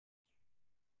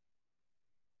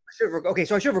Okay,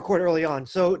 so I should record early on.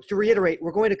 So to reiterate,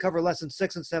 we're going to cover lessons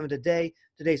 6 and 7 today.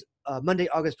 Today's Monday,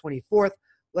 August 24th.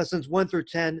 Lessons 1 through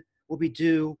 10 will be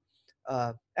due,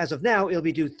 as of now, it'll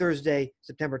be due Thursday,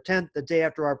 September 10th, the day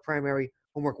after our primary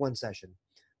homework 1 session.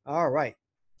 All right.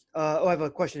 I have a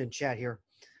question in chat here.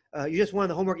 You just wanted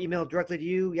the homework emailed directly to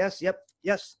you? Yes, yep,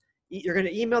 yes. You're going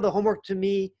to email the homework to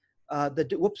me. The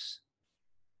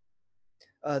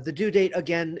due date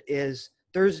again is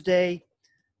Thursday,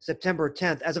 September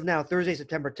 10th. As of now, Thursday,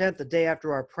 September 10th, the day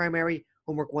after our primary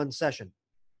homework 1 session.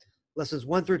 Lessons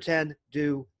 1 through 10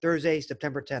 due Thursday,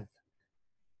 September 10th.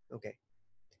 Okay.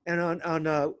 And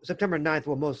on September 9th,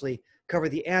 we'll mostly cover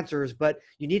the answers, but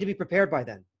you need to be prepared by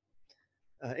then.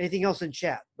 Anything else in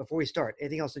chat before we start?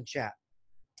 Anything else in chat?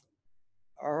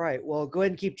 All right. Well, go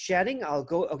ahead and keep chatting. I'll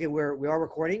go. Okay, we are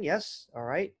recording. Yes. All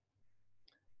right.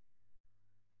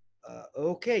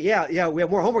 Okay. Yeah. We have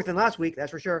more homework than last week.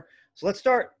 That's for sure. So let's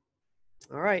start.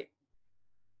 All right.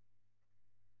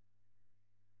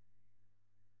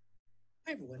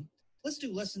 Hi, everyone. Let's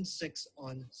do lesson 6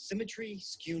 on symmetry,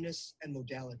 skewness, and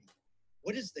modality.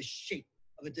 What is the shape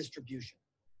of a distribution?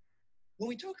 When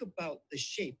we talk about the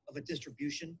shape of a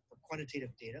distribution for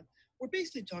quantitative data, we're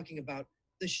basically talking about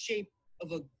the shape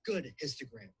of a good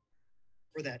histogram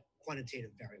for that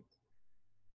quantitative variable.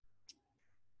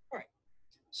 All right,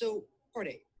 so part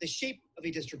A, the shape of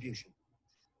a distribution.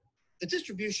 The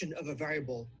distribution of a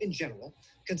variable in general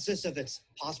consists of its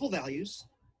possible values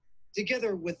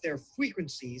together with their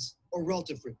frequencies or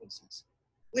relative frequencies.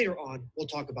 Later on, we'll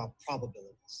talk about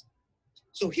probabilities.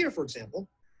 So here, for example,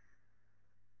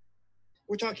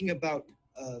 we're talking about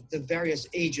the various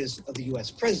ages of the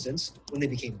US presidents when they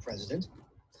became president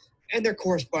and their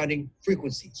corresponding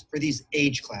frequencies for these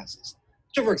age classes.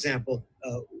 So for example,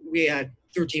 we had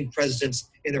 13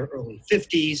 presidents in their early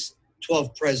 50s,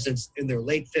 12 presidents in their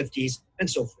late 50s, and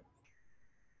so forth.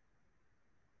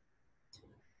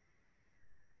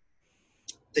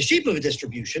 The shape of a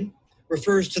distribution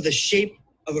refers to the shape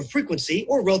of a frequency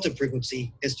or relative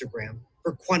frequency histogram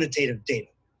for quantitative data.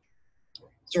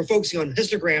 So we're focusing on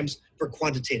histograms for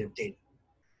quantitative data.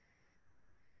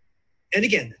 And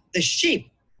again, the shape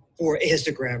for a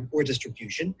histogram or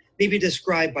distribution may be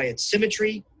described by its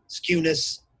symmetry,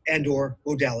 skewness, and/or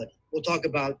modality. We'll talk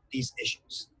about these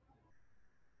issues.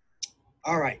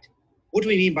 All right, what do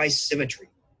we mean by symmetry?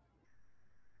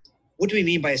 What do we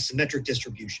mean by a symmetric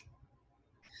distribution?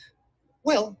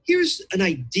 Well, here's an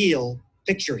ideal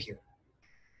picture here.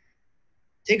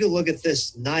 Take a look at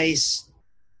this nice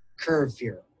curve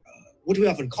here. What do we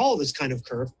often call this kind of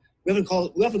curve? We often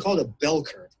call it a bell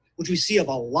curve, which we see a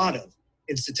lot of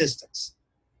in statistics.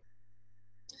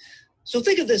 So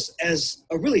think of this as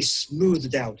a really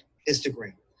smoothed out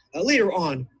histogram. Later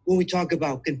on, when we talk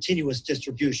about continuous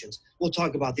distributions, we'll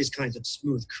talk about these kinds of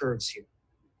smooth curves here.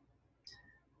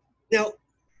 Now,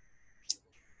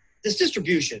 this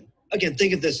distribution, again,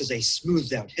 think of this as a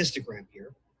smoothed out histogram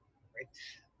here,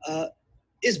 right?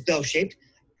 Is bell-shaped,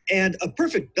 and a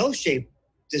perfect bell-shaped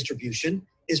distribution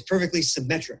is perfectly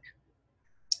symmetric.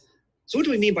 So what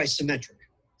do we mean by symmetric?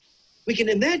 We can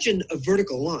imagine a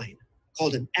vertical line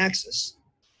called an axis,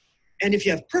 and if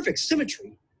you have perfect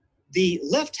symmetry, the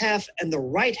left half and the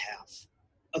right half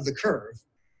of the curve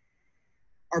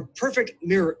are perfect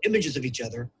mirror images of each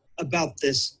other about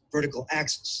this vertical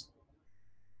axis.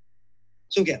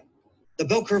 So again, the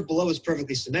bell curve below is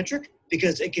perfectly symmetric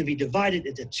because it can be divided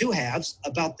into 2 halves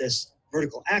about this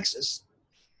vertical axis.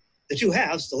 The 2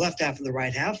 halves, the left half and the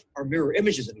right half, are mirror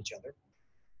images of each other,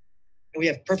 and we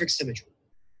have perfect symmetry.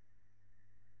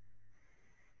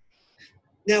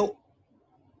 Now,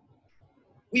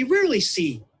 we rarely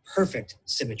see perfect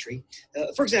symmetry.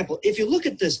 For example, if you look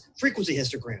at this frequency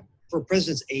histogram for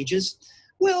presidents' ages,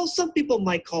 well, some people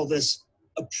might call this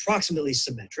approximately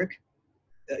symmetric.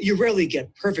 You rarely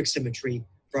get perfect symmetry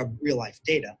from real-life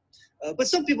data, but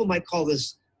some people might call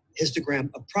this histogram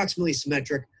approximately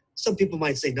symmetric. Some people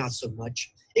might say not so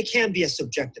much. It can be a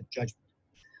subjective judgment,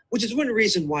 which is one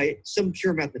reason why some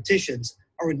pure mathematicians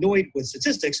are annoyed with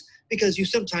statistics, because you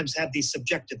sometimes have these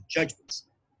subjective judgments.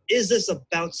 Is this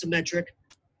about symmetric?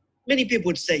 Many people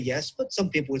would say yes, but some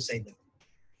people would say no.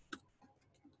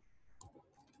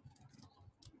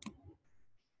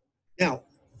 Now,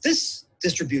 this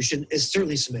distribution is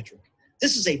certainly symmetric.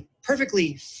 This is a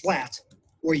perfectly flat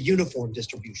or uniform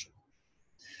distribution.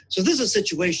 So this is a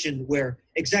situation where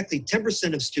exactly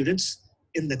 10% of students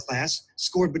in the class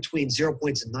scored between 0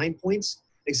 points and 9 points.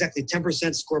 Exactly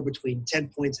 10% scored between 10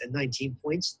 points and 19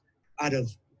 points out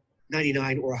of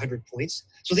 99 or 100 points.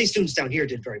 So these students down here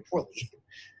did very poorly.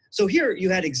 So here you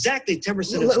had exactly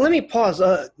 10% of... Let me pause.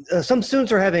 Some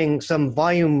students are having some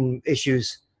volume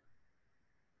issues.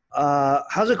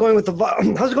 How's it going with the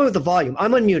how's it going with the volume?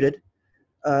 I'm unmuted,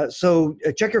 so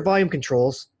check your volume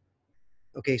controls.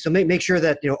 Okay, so make sure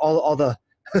that all the.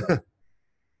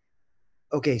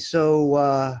 Okay,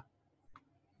 so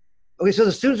okay, so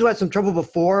the students who had some trouble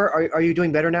before, are you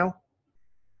doing better now?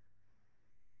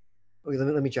 Okay,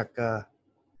 let me check.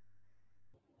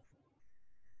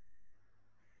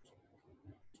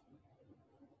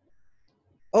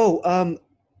 Oh,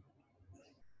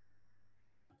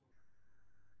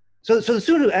 so the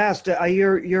student who asked,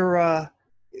 you're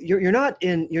not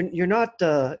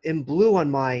in blue on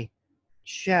my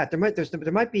chat. There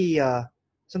might be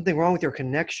something wrong with your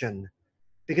connection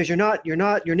because your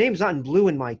name's not in blue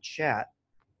in my chat.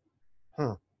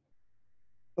 Huh.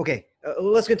 Okay,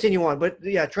 let's continue on. But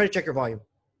yeah, try to check your volume.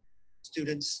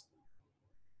 Students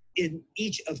in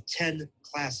each of 10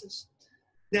 classes.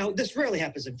 Now, this rarely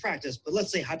happens in practice, but let's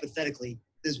say hypothetically,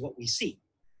 this is what we see.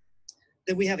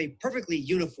 Then we have a perfectly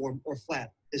uniform or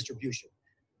flat distribution.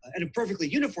 And a perfectly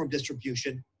uniform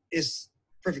distribution is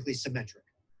perfectly symmetric.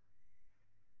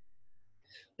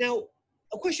 Now,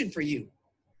 a question for you.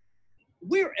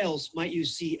 Where else might you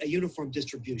see a uniform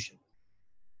distribution?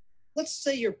 Let's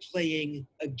say you're playing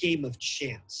a game of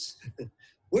chance.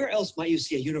 Where else might you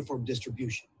see a uniform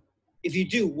distribution? If you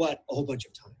do what a whole bunch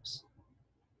of times?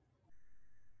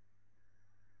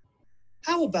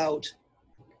 How about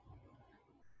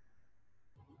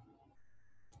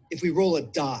if we roll a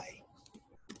die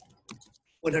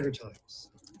 100 times?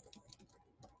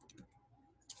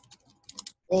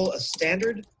 Roll a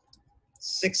standard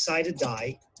 6-sided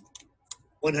die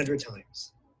 100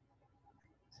 times.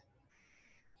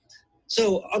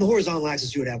 So on the horizontal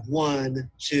axis, you would have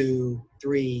 1, 2,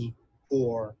 3,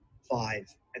 4,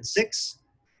 5, and 6,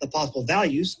 the possible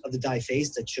values of the die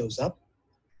face that shows up.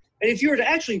 And if you were to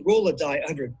actually roll a die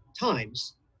 100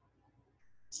 times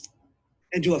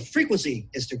and do a frequency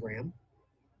histogram,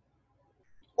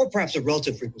 or perhaps a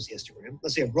relative frequency histogram,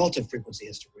 let's say a relative frequency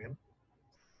histogram,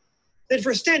 then for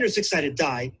a standard 6-sided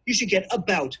die, you should get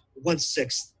about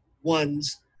 1/6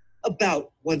 ones,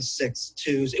 about 1/6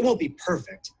 twos. It won't be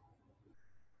perfect.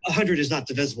 100 is not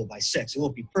divisible by 6. It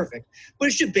won't be perfect, but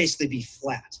it should basically be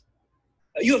flat.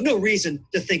 You have no reason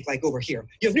to think like over here.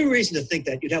 You have no reason to think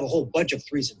that you'd have a whole bunch of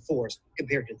 3s and 4s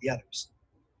compared to the others.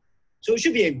 So it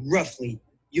should be a roughly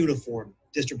uniform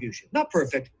distribution. Not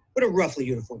perfect, but a roughly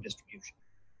uniform distribution.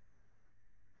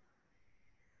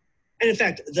 And in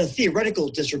fact, the theoretical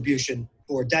distribution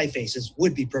for die faces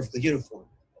would be perfectly uniform.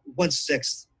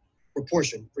 1/6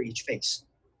 proportion for each face.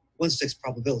 1/6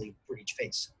 probability for each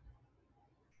face.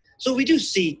 So we do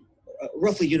see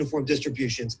roughly uniform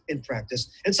distributions in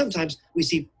practice, and sometimes we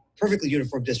see perfectly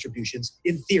uniform distributions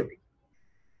in theory,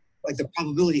 like the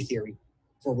probability theory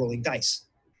for rolling dice.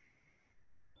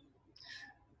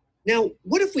 Now,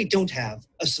 what if we don't have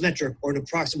a symmetric or an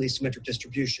approximately symmetric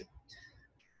distribution?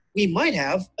 We might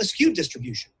have a skewed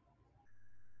distribution.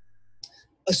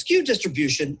 A skewed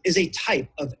distribution is a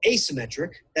type of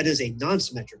asymmetric, that is a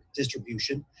non-symmetric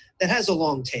distribution that has a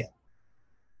long tail.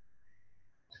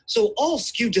 So all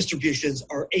skewed distributions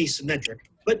are asymmetric,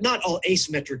 but not all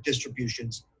asymmetric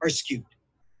distributions are skewed.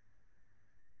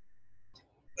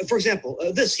 For example,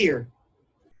 this here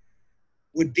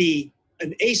would be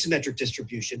an asymmetric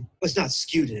distribution, but it's not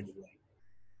skewed in any way.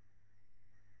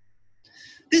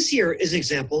 This here is an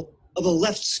example of a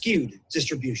left skewed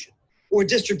distribution, or a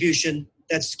distribution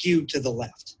that's skewed to the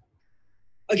left.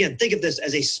 Again, think of this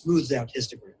as a smoothed out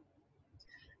histogram.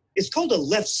 It's called a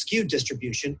left skewed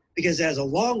distribution because it has a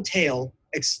long tail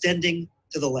extending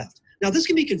to the left. Now, this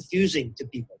can be confusing to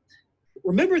people.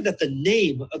 Remember that the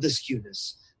name of the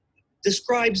skewness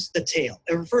describes the tail.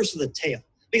 It refers to the tail.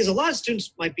 Because a lot of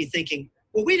students might be thinking,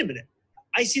 well, wait a minute.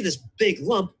 I see this big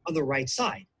lump on the right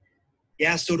side.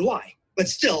 Yeah, so do I. But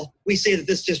still, we say that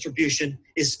this distribution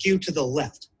is skewed to the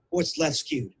left, or it's left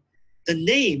skewed. The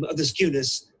name of the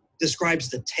skewness describes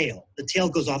the tail. The tail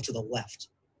goes off to the left.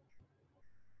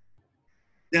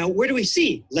 Now, where do we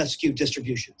see left skewed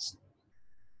distributions?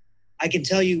 I can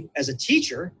tell you as a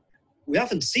teacher, we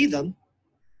often see them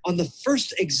on the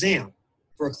first exam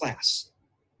for a class.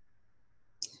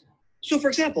 So for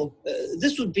example,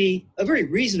 this would be a very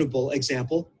reasonable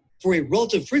example for a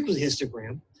relative frequency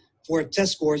histogram for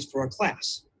test scores for a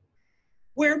class,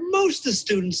 where most of the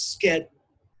students get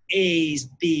A's,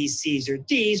 B's, C's, or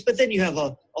D's, but then you have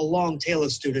a long tail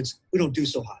of students who don't do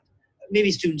so hot.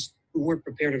 Maybe students who weren't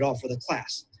prepared at all for the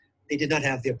class. They did not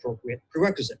have the appropriate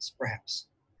prerequisites, perhaps.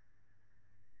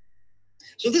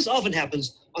 So this often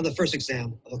happens on the first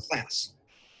exam of a class.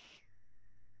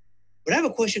 But I have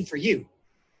a question for you.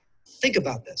 Think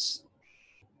about this.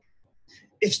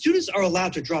 If students are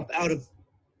allowed to drop out of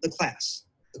the class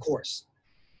the course.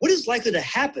 What is likely to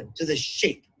happen to this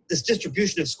shape, this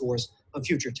distribution of scores on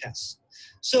future tests?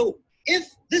 So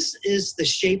if this is the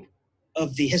shape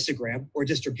of the histogram or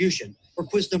distribution for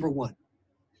quiz number 1,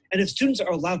 and if students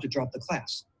are allowed to drop the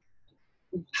class,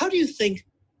 how do you think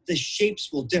the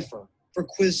shapes will differ for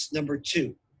quiz number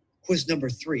 2, quiz number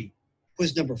 3,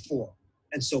 quiz number 4,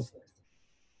 and so forth?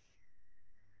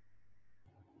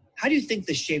 How do you think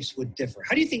the shapes would differ?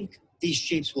 How do you think these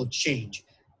shapes will change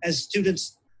as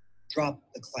students drop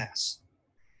the class?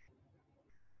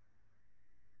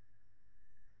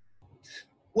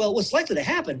 Well, what's likely to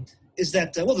happen is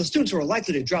that, the students who are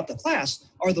likely to drop the class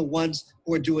are the ones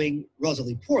who are doing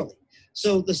relatively poorly.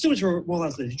 So the students who are more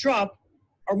likely to drop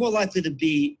are more likely to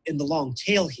be in the long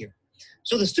tail here.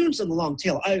 So the students in the long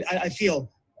tail, I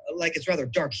feel like it's rather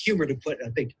dark humor to put a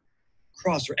big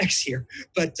cross or X here,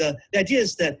 but the idea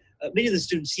is that many of the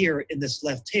students here in this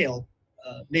left tail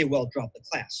may well drop the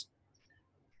class.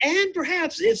 And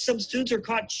perhaps if some students are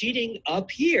caught cheating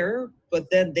up here, but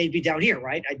then they'd be down here,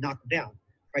 right? I'd knock them down,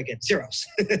 right? Get zeros.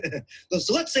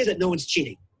 So let's say that no one's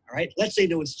cheating, all right? Let's say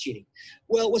no one's cheating.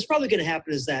 Well, what's probably going to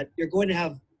happen is that you're going to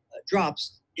have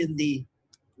drops in the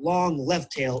long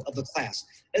left tail of the class.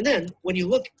 And then when you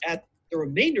look at the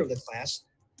remainder of the class,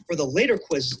 for the later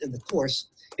quizzes in the course,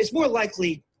 it's more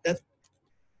likely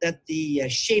that the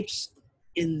shapes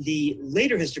in the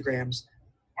later histograms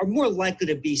are more likely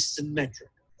to be symmetric.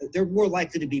 They're more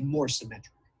likely to be more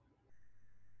symmetric.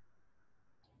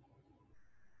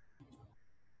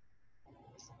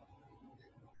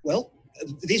 Well,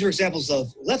 these are examples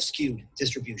of left-skewed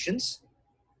distributions.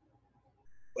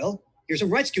 Well, here's some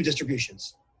right-skewed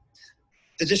distributions.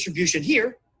 The distribution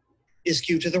here is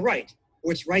skewed to the right,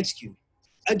 or it's right-skewed.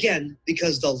 Again,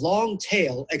 because the long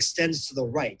tail extends to the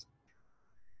right.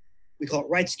 We call it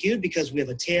right-skewed because we have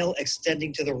a tail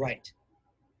extending to the right.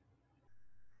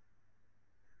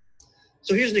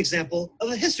 So here's an example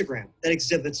of a histogram that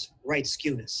exhibits right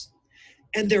skewness.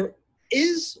 And there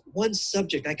is one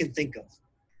subject I can think of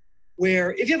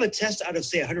where if you have a test out of,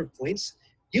 say, 100 points,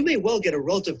 you may well get a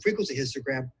relative frequency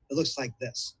histogram that looks like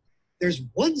this. There's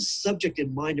one subject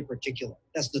in mind in particular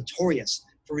that's notorious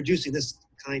for reducing this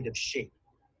kind of shape.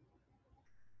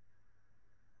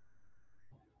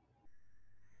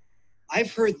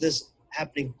 I've heard this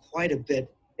happening quite a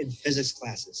bit in physics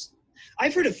classes.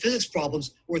 I've heard of physics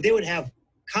problems where they would have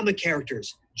comic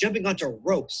characters jumping onto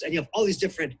ropes, and you have all these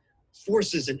different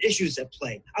forces and issues at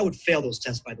play. I would fail those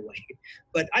tests, by the way.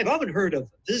 But I've often heard of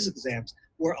physics exams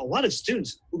where a lot of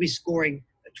students will be scoring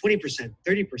 20%,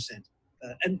 30%.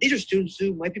 And these are students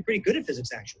who might be pretty good at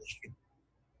physics, actually.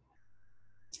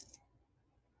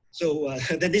 So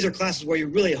then these are classes where you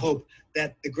really hope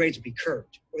that the grades would be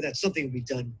curved, or that something would be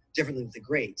done differently with the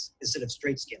grades instead of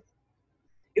straight scaling.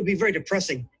 It would be very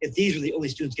depressing if these were the only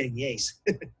students getting the A's.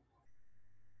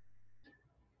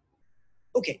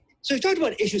 Okay, so we talked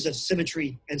about issues of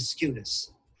symmetry and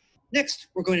skewness. Next,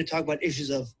 we're going to talk about issues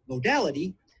of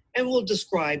modality, and we'll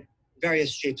describe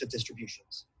various shapes of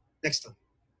distributions. Next time.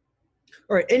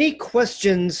 All right, any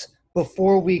questions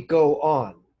before we go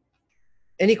on?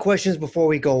 Any questions before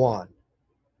we go on?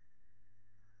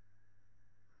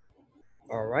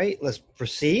 All right, let's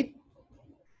proceed.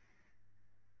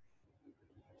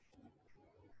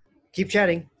 Keep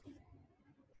chatting.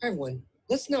 Hi, everyone.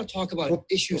 Let's now talk about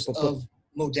issues of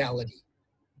modality,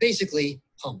 basically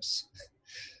humps.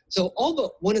 So all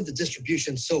but one of the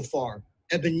distributions so far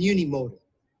have been unimodal,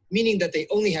 meaning that they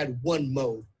only had one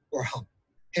mode or hump,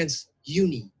 hence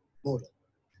unimodal.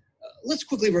 Let's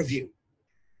quickly review.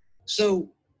 So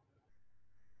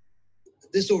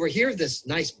this over here, this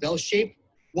nice bell shape,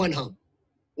 one hump,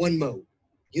 one mode,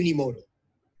 unimodal.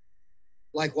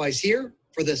 Likewise here,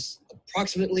 for this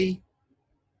approximately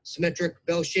symmetric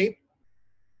bell shape,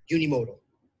 unimodal.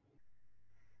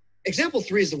 Example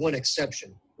 3 is the one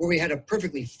exception, where we had a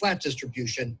perfectly flat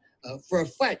distribution. For a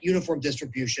flat uniform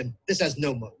distribution, this has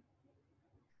no mode.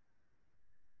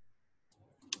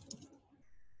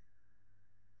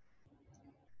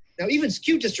 Now, even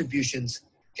skewed distributions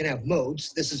can have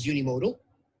modes. This is unimodal.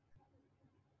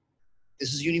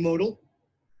 This is unimodal.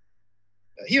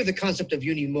 Here, the concept of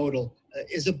unimodal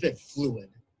is a bit fluid.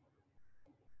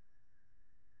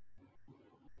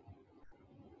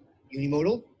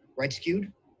 Unimodal, right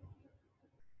skewed.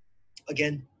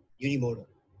 Again, unimodal.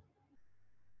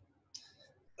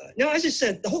 Now, as I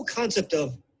said, the whole concept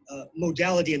of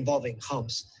modality involving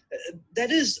humps, that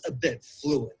is a bit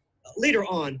fluid. Later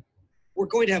on, we're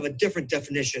going to have a different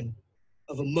definition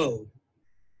of a mode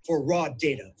for raw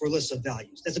data, for lists of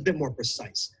values. That's a bit more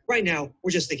precise. Right now,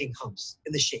 we're just thinking humps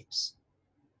in the shapes.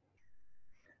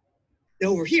 Now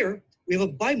over here, we have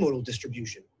a bimodal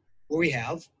distribution, where we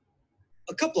have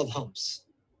a couple of humps.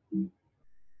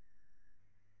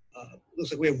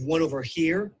 Looks like we have one over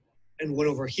here and one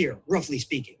over here, roughly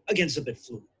speaking. Again, it's a bit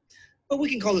fluid. But we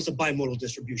can call this a bimodal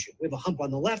distribution. We have a hump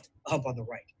on the left, a hump on the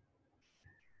right.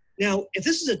 Now, if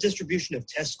this is a distribution of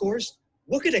test scores,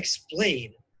 what could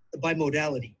explain the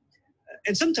bimodality?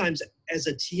 And sometimes as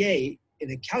a TA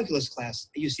in a calculus class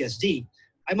at UCSD,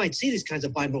 I might see these kinds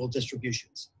of bimodal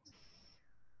distributions.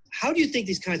 How do you think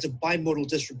these kinds of bimodal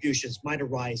distributions might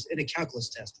arise in a calculus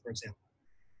test, for example?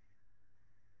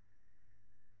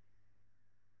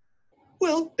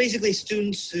 Well, basically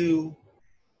students who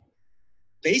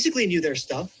basically knew their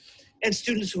stuff and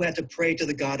students who had to pray to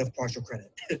the god of partial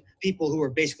credit. People who are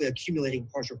basically accumulating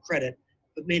partial credit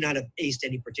but may not have aced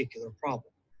any particular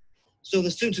problem. So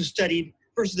the students who studied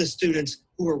versus the students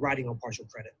who were riding on partial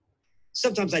credit.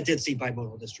 Sometimes I did see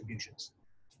bimodal distributions.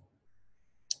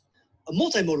 A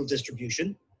multimodal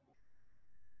distribution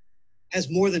has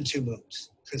more than two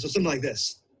modes. So something like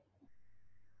this.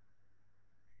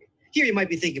 Here you might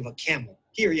be thinking of a camel.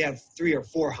 Here you have 3 or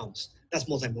 4 humps. That's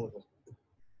multimodal.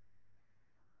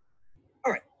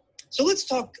 All right, so let's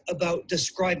talk about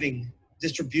describing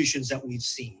distributions that we've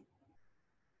seen.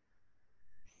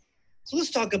 So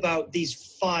let's talk about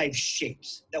these 5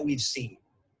 shapes that we've seen.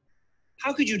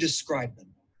 How could you describe them?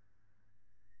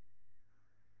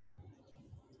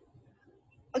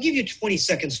 I'll give you 20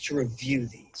 seconds to review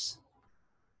these.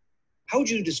 How would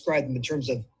you describe them in terms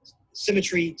of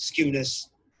symmetry, skewness,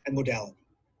 and modality?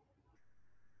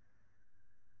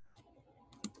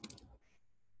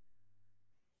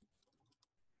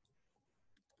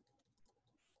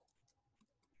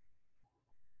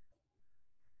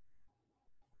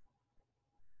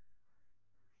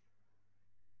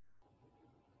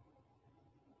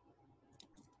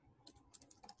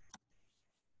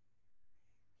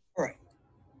 All right,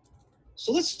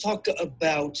 so let's talk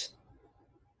about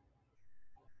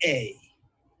A.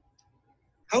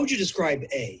 How would you describe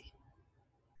A?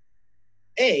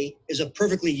 A is a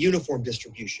perfectly uniform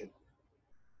distribution,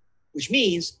 which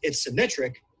means it's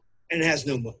symmetric and it has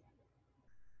no mode.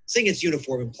 Saying it's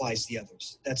uniform implies the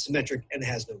others. That's symmetric and it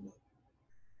has no mode.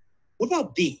 What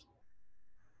about B?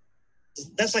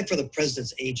 That's like for the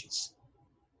president's ages.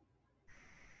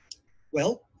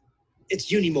 Well, it's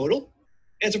unimodal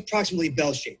and it's approximately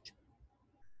bell-shaped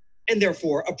and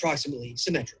therefore approximately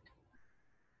symmetric.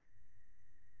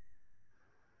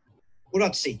 What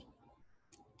about C?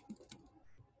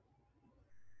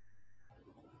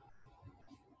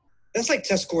 That's like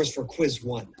test scores for quiz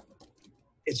 1.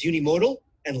 It's unimodal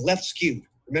and left skewed.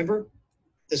 Remember,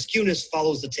 the skewness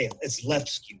follows the tail. It's left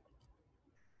skewed.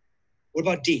 What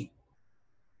about D?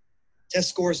 Test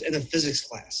scores in a physics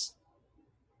class.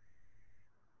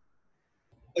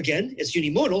 Again, it's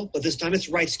unimodal, but this time it's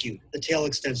right skewed. The tail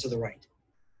extends to the right.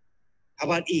 How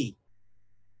about E?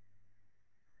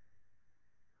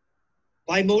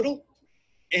 Bimodal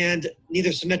and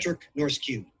neither symmetric nor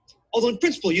skewed. Although in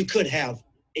principle, you could have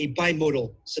a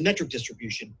bimodal symmetric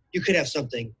distribution. You could have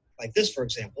something like this, for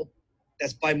example,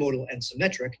 that's bimodal and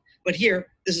symmetric, but here,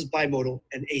 this is bimodal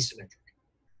and asymmetric.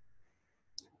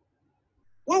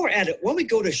 While we're at it, why don't we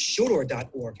go to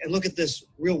Shodor.org and look at this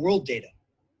real-world data.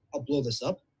 I'll blow this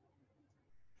up.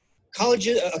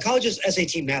 A college's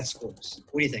SAT math scores.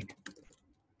 What do you think?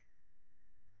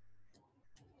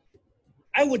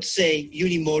 I would say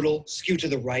unimodal, skew to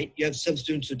the right. You have some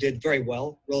students who did very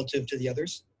well relative to the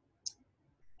others.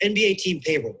 NBA team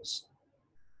payrolls.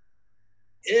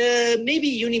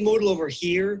 Maybe unimodal over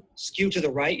here, skew to the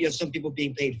right. You have some people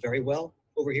being paid very well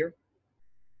over here.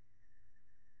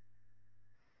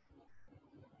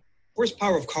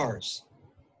 Horsepower of cars.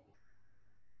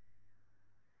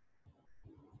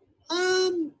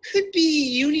 Could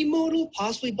be unimodal,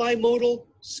 possibly bimodal,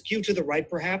 skew to the right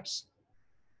perhaps.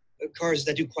 Cars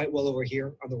that do quite well over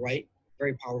here on the right,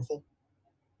 very powerful.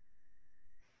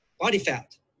 Body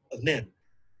fat of men.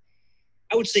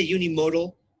 I would say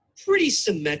unimodal, pretty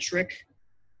symmetric.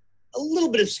 A little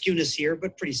bit of skewness here,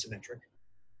 but pretty symmetric.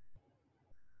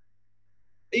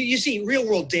 You see, real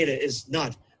world data is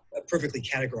not perfectly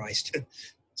categorized.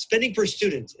 Spending per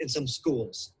student in some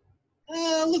schools.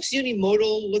 Looks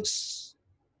unimodal, looks,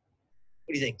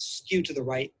 what do you think, skew to the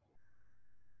right.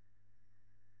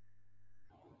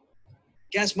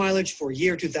 Gas mileage for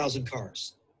year 2000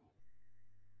 cars.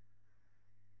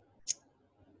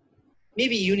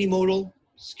 Maybe unimodal,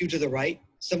 skew to the right.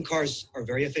 Some cars are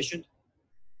very efficient.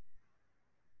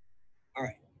 All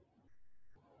right.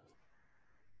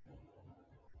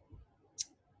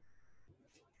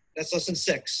 That's lesson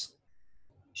 6.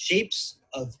 Shapes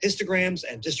of histograms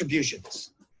and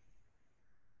distributions.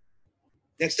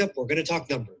 Next up, we're going to talk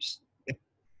numbers.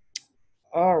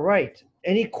 All right.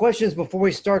 Any questions before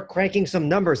we start cranking some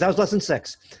numbers? That was lesson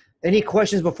 6. Any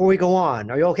questions before we go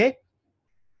on? Are you okay?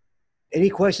 Any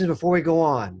questions before we go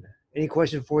on? Any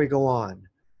questions before we go on?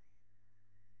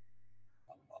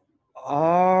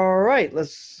 All right.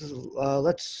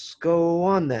 Let's go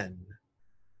on then.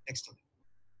 Next time.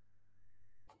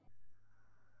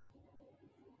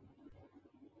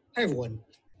 Hi, everyone.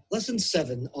 Lesson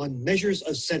 7 on measures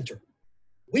of center.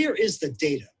 Where is the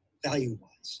data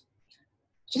value-wise?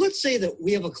 So let's say that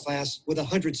we have a class with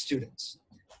 100 students.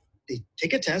 They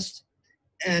take a test,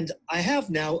 and I have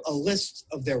now a list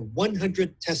of their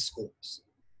 100 test scores.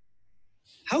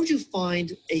 How would you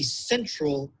find a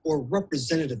central or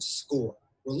representative score?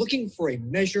 We're looking for a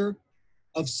measure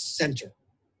of center.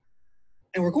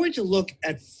 And we're going to look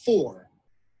at 4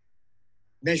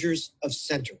 measures of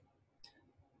center.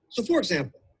 So for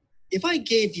example, if I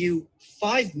gave you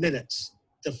 5 minutes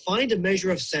to find a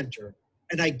measure of center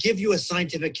and I give you a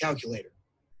scientific calculator,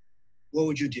 what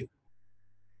would you do?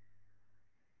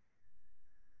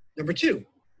 Number 2,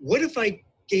 what if I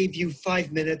gave you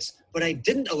 5 minutes but I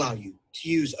didn't allow you to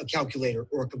use a calculator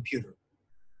or a computer?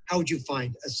 How would you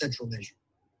find a central measure?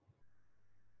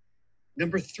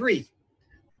 Number 3,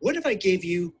 what if I gave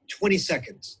you 20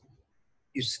 seconds?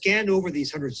 You scanned over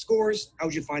these 100 scores, how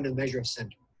would you find a measure of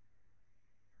center?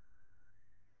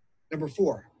 Number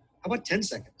 4, how about 10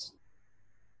 seconds?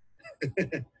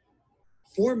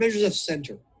 4 measures of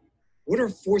center. What are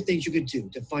 4 things you could do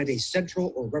to find a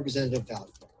central or representative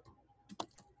value?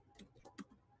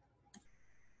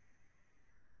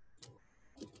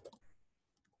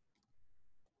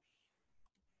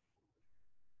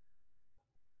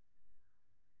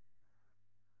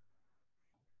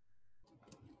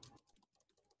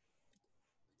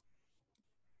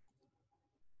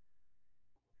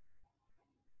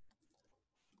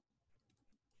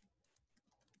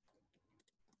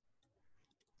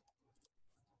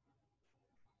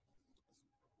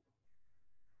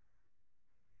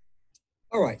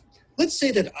 All right, let's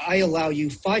say that I allow you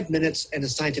 5 minutes and a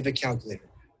scientific calculator.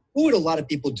 What would a lot of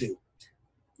people do?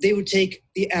 They would take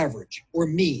the average or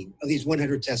mean of these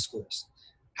 100 test scores.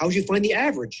 How would you find the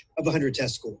average of 100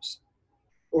 test scores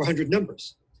or 100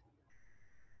 numbers?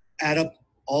 Add up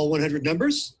all 100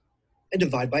 numbers and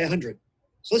divide by 100.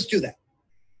 So let's do that.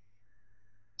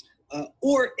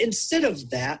 Or instead of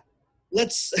that,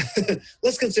 let's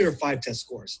let's consider 5 test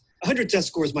scores. 100 test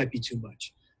scores might be too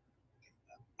much.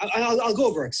 I'll go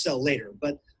over Excel later,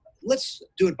 but let's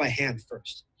do it by hand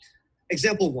first.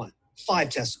 Example 1, 5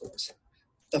 test scores.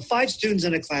 The 5 students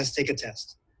in a class take a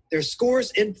test. Their scores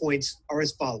in points are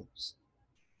as follows.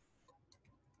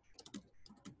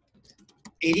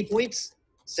 80 points,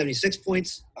 76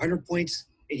 points, 100 points,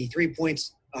 83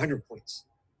 points, 100 points.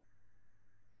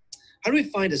 How do we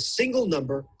find a single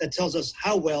number that tells us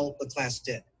how well the class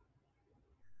did?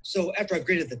 So after I've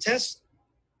graded the test,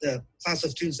 the class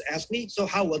of students ask me, so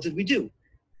how well did we do?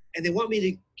 And they want me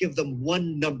to give them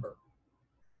one number,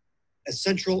 a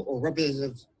central or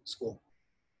representative score.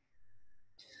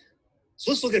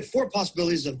 So let's look at 4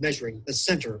 possibilities of measuring the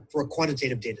center for a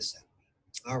quantitative data set.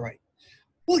 All right.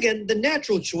 Well, again, the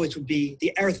natural choice would be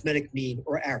the arithmetic mean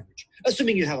or average,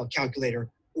 assuming you have a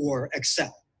calculator or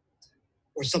Excel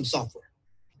or some software.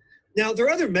 Now, there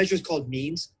are other measures called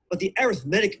means, but the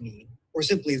arithmetic mean, or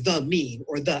simply the mean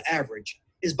or the average,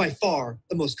 is by far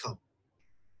the most common.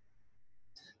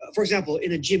 For example,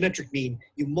 in a geometric mean,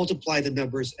 you multiply the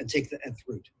numbers and take the nth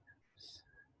root.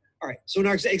 All right, so in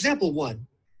our example 1,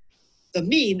 the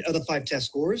mean of the 5 test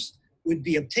scores would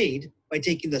be obtained by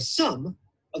taking the sum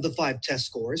of the 5 test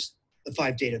scores, the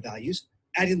 5 data values,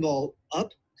 adding them all up.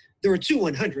 There are 2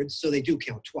 100s, so they do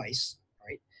count twice,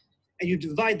 right? And you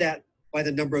divide that by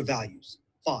the number of values,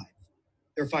 5.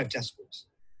 There are 5 test scores.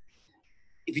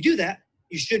 If you do that,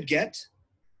 you should get,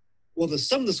 well, the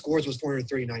sum of the scores was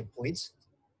 439 points.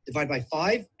 Divide by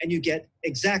 5, and you get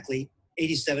exactly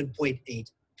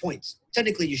 87.8 points.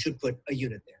 Technically, you should put a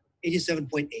unit there,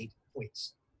 87.8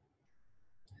 points.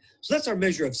 So that's our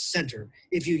measure of center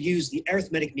if you use the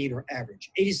arithmetic mean or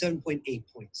average, 87.8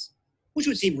 points, which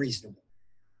would seem reasonable.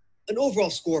 An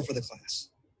overall score for the class.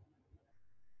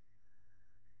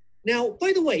 Now,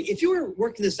 by the way, if you were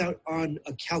working this out on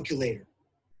a calculator,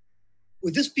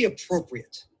 would this be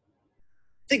appropriate?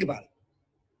 Think about it.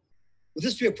 Would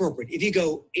this be appropriate? If you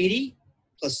go 80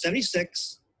 plus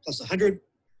 76 plus 100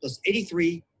 plus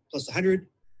 83 plus 100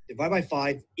 divided by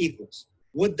 5 equals,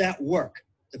 would that work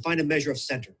to find a measure of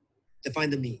center, to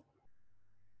find the mean?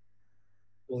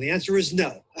 Well, the answer is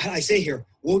no. I say here,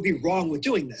 what would be wrong with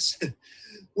doing this?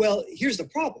 Well, here's the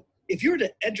problem. If you were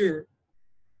to enter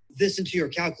this into your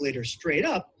calculator straight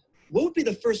up, what would be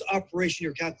the first operation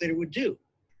your calculator would do?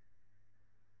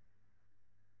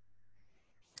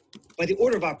 By the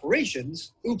order of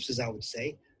operations, oops, as I would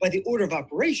say, by the order of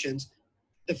operations,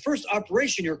 the first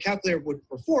operation your calculator would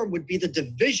perform would be the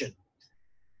division.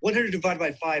 100 divided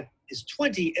by 5 is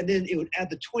 20, and then it would add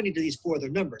the 20 to these four other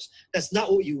numbers. That's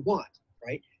not what you want,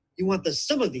 right? You want the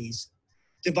sum of these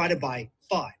divided by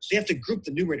 5. So you have to group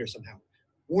the numerator somehow.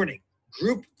 Warning,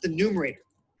 group the numerator.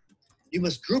 You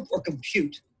must group or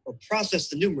compute or process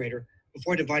the numerator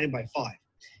before dividing by 5.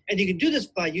 And you can do this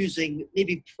by using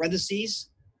maybe parentheses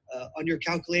on your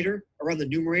calculator around the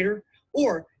numerator,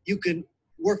 or you can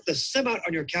work the sum out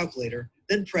on your calculator,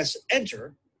 then press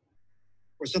enter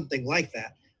or something like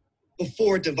that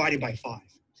before dividing by 5.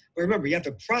 But remember, you have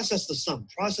to process the sum,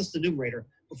 process the numerator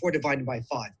before dividing by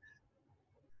 5,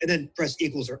 and then press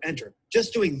equals or enter.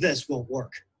 Just doing this won't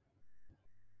work.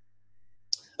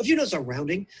 A few notes on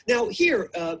rounding. Now here,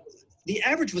 the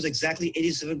average was exactly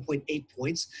 87.8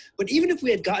 points, but even if we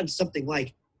had gotten something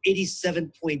like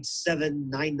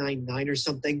 87.7999 or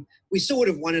something, we still would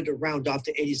have wanted to round off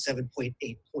to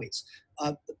 87.8 points.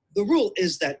 The rule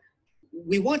is that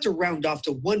we want to round off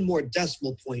to one more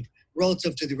decimal point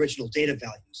relative to the original data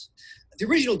values. The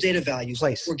original data values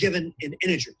were given in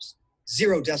integers,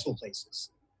 0 decimal places,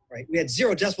 right? We had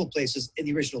 0 decimal places in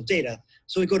the original data,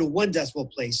 so we go to 1 decimal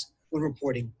place when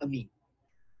reporting a mean.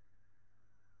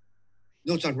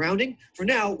 Notes on rounding. For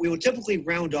now, we will typically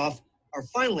round off our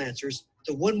final answers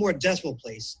to one more decimal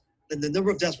place than the number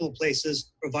of decimal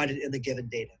places provided in the given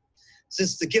data.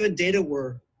 Since the given data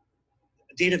were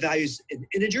data values in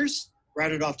integers,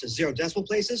 rounded off to 0 decimal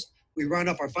places, we round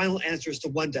off our final answers to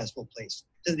 1 decimal place,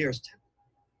 to the nearest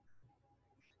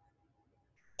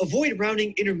 10. Avoid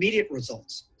rounding intermediate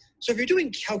results. So if you're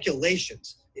doing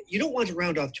calculations, you don't want to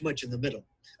round off too much in the middle.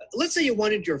 Let's say you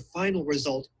wanted your final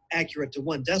result accurate to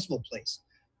 1 decimal place.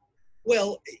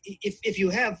 Well, if you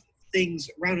have things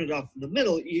rounded off in the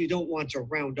middle, you don't want to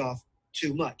round off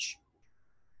too much.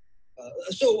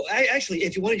 Actually,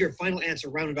 if you wanted your final answer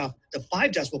rounded off to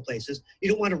 5 decimal places, you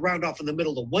don't want to round off in the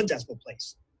middle to 1 decimal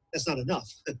place. That's not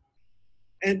enough.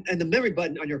 and the memory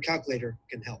button on your calculator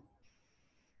can help.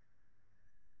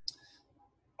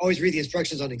 Always read the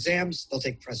instructions on exams. They'll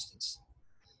take precedence.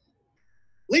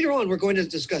 Later on, we're going to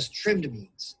discuss trimmed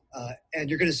means, and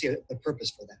you're going to see a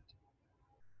purpose for that.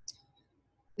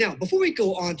 Now, before we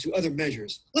go on to other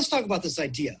measures, let's talk about this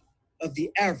idea of the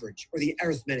average or the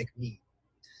arithmetic mean.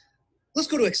 Let's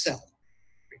go to Excel.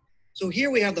 So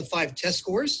here we have the 5 test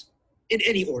scores in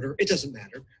any order. It doesn't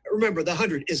matter. Remember, the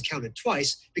 100 is counted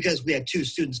twice because we had 2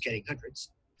 students getting hundreds.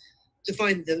 To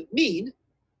find the mean,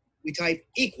 we type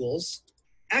equals,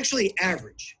 actually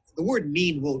average. The word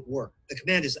mean won't work. The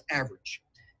command is average.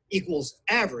 Equals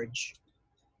average.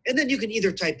 And then you can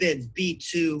either type in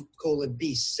B2 colon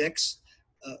B6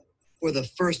 for the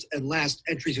first and last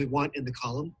entries we want in the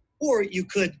column, or you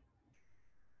could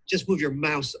just move your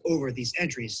mouse over these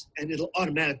entries and it'll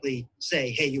automatically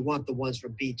say, hey, you want the ones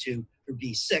from B2 or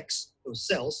B6, those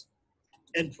cells,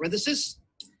 and parenthesis,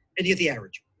 and you get the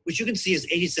average, which you can see is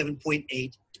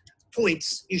 87.8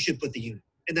 points. You should put the unit,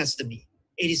 and that's the mean,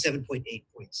 87.8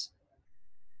 points.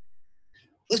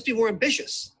 Let's be more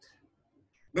ambitious.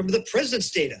 Remember the president's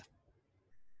data.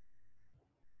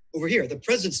 Over here, the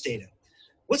president's data.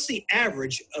 What's the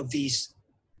average of these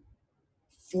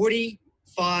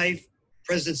 45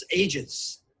 presidents'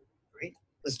 ages, right?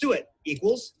 Let's do it.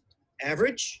 Equals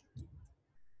average.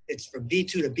 It's from B2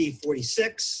 to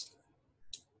B46.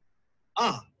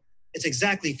 It's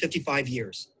exactly 55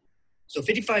 years. So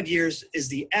 55 years is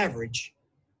the average,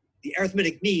 the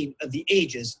arithmetic mean of the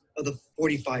ages of the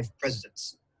 45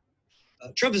 presidents.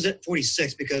 Trump is at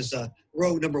 46 because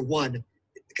row number 1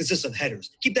 consists of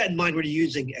headers. Keep that in mind when you're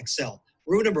using Excel.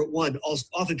 Row number 1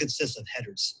 often consists of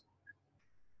headers.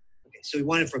 Okay, so we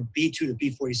wanted from B2 to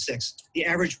B46. The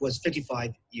average was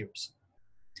 55 years,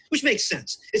 which makes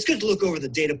sense. It's good to look over the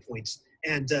data points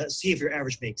and see if your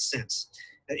average makes sense.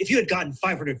 If you had gotten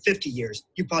 550 years,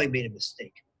 you probably made a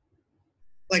mistake.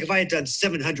 Like if I had done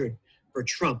 700 for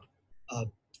Trump,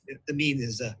 the mean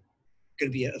is going to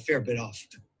be a fair bit off.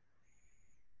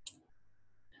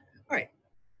 All right,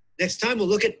 next time we'll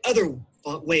look at other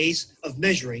ways of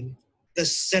measuring the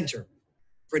center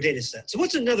for a data set. So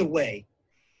what's another way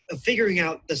of figuring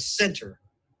out the center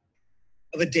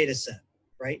of a data set,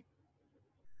 right?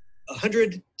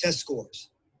 100 test scores.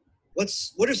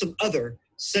 What are some other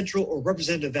central or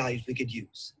representative values we could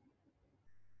use?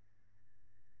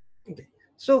 Okay.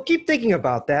 So keep thinking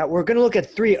about that. We're going to look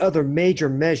at 3 other major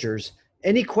measures.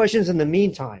 Any questions in the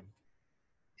meantime?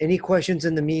 Any questions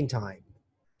in the meantime?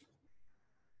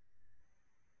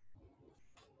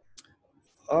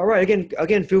 All right,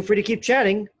 again, feel free to keep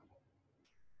chatting.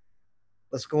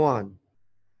 Let's go on.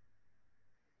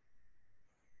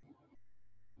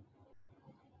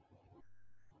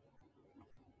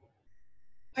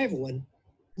 Hi, everyone.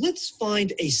 Let's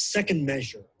find a second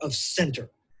measure of center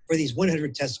for these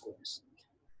 100 test scores.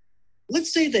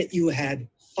 Let's say that you had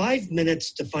 5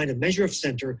 minutes to find a measure of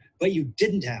center, but you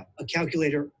didn't have a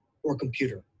calculator or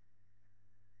computer.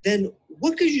 Then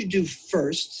what could you do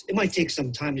first? It might take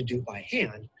some time to do by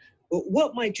hand, but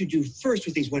what might you do first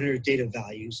with these 100 data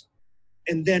values?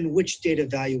 And then which data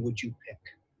value would you pick?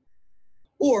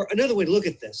 Or another way to look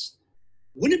at this,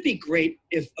 wouldn't it be great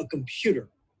if a computer,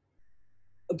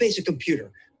 a basic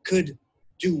computer, could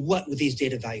do what with these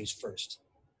data values first?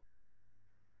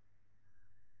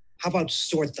 How about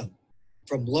sort them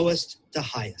from lowest to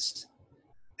highest?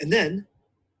 And then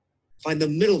find the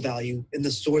middle value in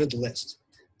the sorted list.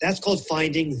 That's called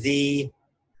finding the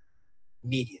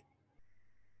median.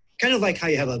 Kind of like how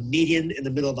you have a median in the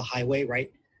middle of the highway,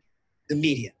 right? The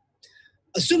median.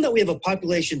 Assume that we have a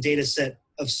population data set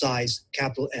of size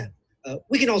capital N.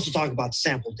 We can also talk about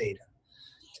sample data.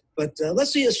 But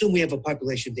let's assume we have a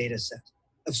population data set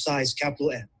of size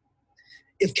capital N.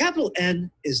 If capital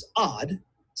N is odd,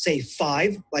 say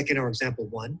 5, like in our example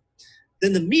 1,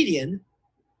 then the median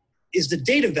is the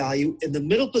data value in the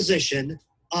middle position,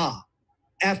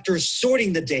 after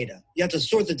sorting the data. You have to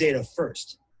sort the data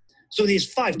first. So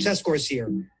these 5 test scores here,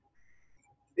 in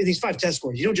these 5 test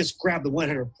scores, you don't just grab the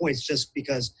 100 points just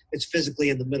because it's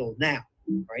physically in the middle now,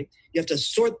 right? You have to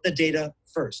sort the data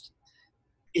first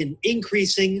in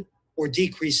increasing or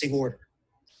decreasing order.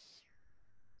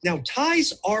 Now,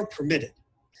 ties are permitted.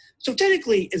 So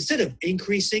technically, instead of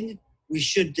increasing, we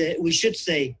should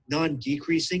say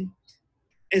non-decreasing.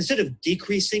 Instead of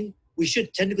decreasing, we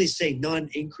should technically say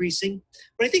non-increasing.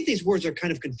 But I think these words are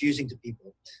kind of confusing to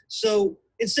people. So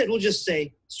instead, we'll just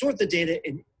say sort the data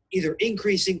in either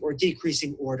increasing or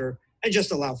decreasing order and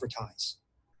just allow for ties.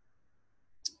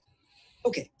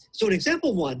 Okay, so in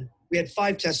example 1, we had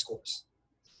 5 test scores.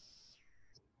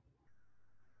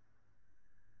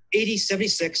 80,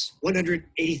 76, 100,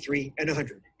 83, and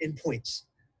 100 in points.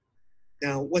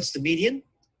 Now, what's the median?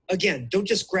 Again, don't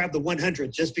just grab the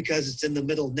 100 just because it's in the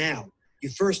middle now. You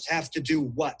first have to do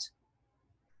what?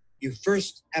 You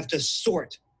first have to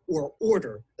sort or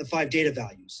order the 5 data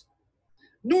values.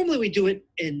 Normally we do it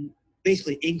in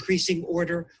basically increasing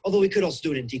order, although we could also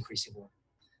do it in decreasing order.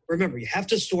 Remember, you have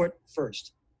to sort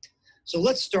first. So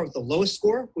let's start with the lowest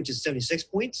score, which is 76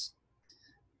 points.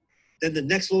 Then the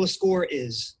next lowest score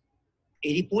is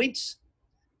 80 points.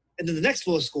 And then the next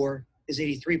lowest score is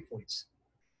 83 points.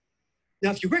 Now,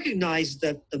 if you recognize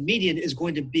that the median is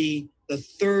going to be the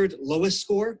 3rd lowest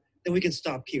score, then we can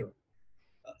stop here.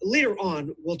 Later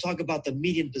on, we'll talk about the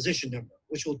median position number,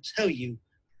 which will tell you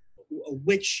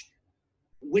which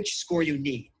score you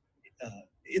need.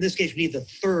 In this case, we need the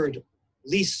 3rd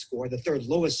least score, the 3rd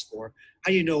lowest score.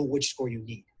 How do you know which score you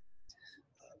need?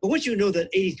 But once you know that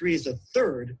 83 is the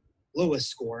 3rd lowest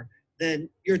score, then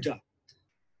you're done.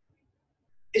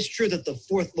 It's true that the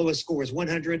 4th lowest score is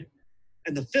 100,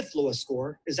 and the 5th lowest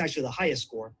score is actually the highest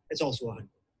score. It's also 100.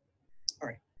 All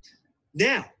right.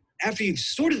 Now, after you've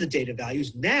sorted the data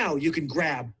values, now you can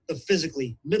grab the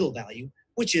physically middle value,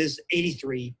 which is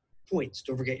 83 points.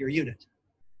 Don't forget your unit.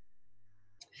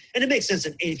 And it makes sense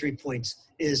that 83 points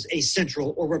is a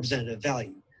central or representative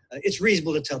value. It's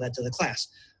reasonable to tell that to the class.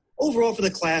 Overall for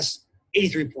the class,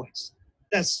 83 points.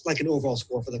 That's like an overall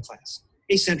score for the class,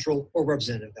 a central or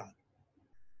representative value.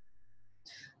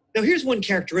 Now here's one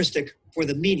characteristic for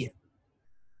the median.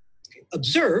 Okay.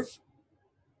 Observe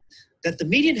that the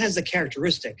median has the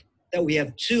characteristic that we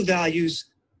have 2 values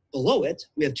below it.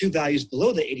 We have 2 values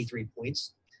below the 83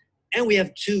 points, and we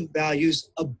have 2 values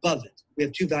above it. We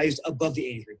have 2 values above the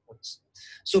 83 points.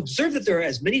 So observe that there are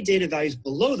as many data values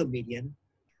below the median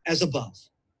as above.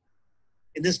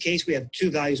 In this case, we have 2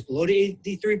 values below the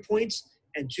 83 points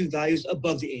and 2 values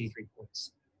above the 83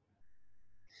 points.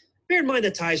 Bear in mind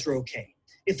that ties are okay.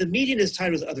 If the median is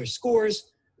tied with other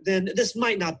scores, then this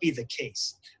might not be the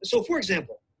case. So for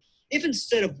example, if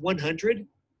instead of 100,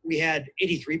 we had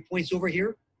 83 points over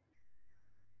here,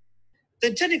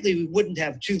 then technically we wouldn't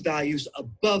have 2 values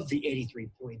above the 83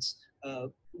 points.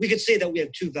 We could say that we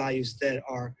have 2 values that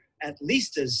are at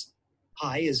least as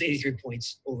high as 83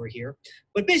 points over here,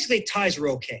 but basically ties are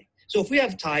okay. So if we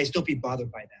have ties, don't be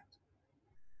bothered by that.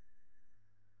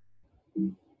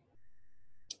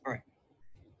 All right.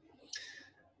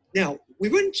 Now, we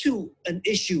run into an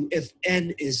issue if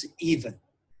n is even.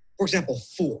 For example,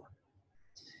 4.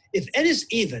 If n is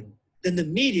even, then the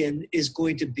median is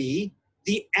going to be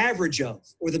the average of,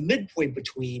 or the midpoint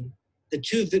between, the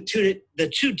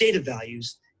two data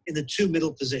values in the two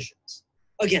middle positions.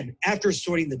 Again, after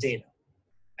sorting the data.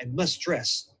 I must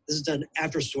stress, this is done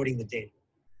after sorting the data.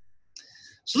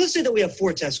 So let's say that we have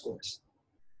 4 test scores.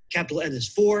 Capital N is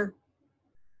 4,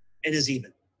 N is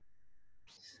even.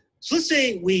 So let's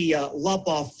say we lop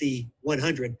off the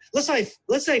 100. Let's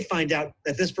say I find out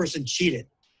that this person cheated.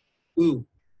 Ooh,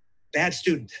 bad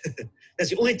student. That's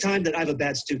the only time that I have a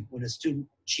bad student, when a student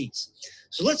cheats.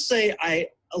 So let's say I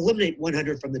eliminate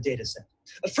 100 from the data set.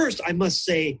 First, I must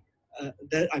say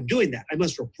that I'm doing that. I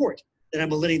must report that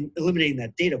I'm eliminating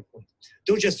that data point.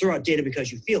 Don't just throw out data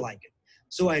because you feel like it.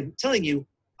 So I'm telling you,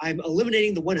 I'm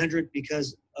eliminating the 100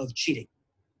 because of cheating.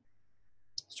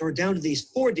 So we're down to these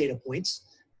 4 data points,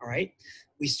 all right?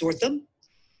 We sort them,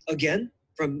 again,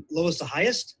 from lowest to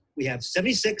highest. We have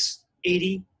 76,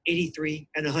 80, 83,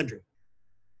 and 100.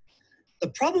 The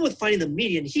problem with finding the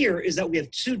median here is that we have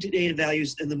 2 data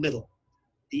values in the middle,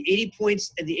 the 80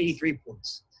 points and the 83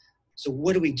 points. So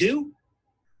what do?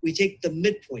 We take the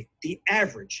midpoint, the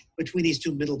average between these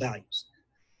 2 middle values.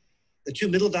 The 2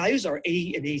 middle values are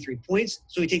 80 and 83 points,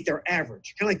 so we take their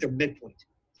average, kind of like their midpoint.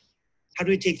 How do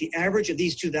we take the average of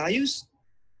these 2 values?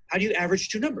 How do you average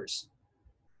 2 numbers?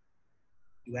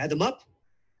 You add them up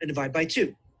and divide by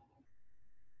 2.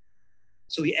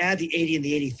 So we add the 80 and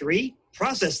the 83,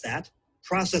 process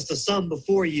the sum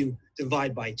before you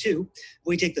divide by 2.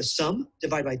 We take the sum,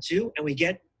 divide by 2, and we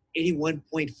get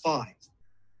 81.5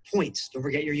 points. Don't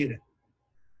forget your unit.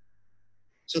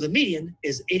 So the median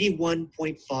is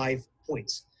 81.5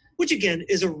 points, which again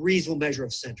is a reasonable measure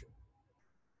of center.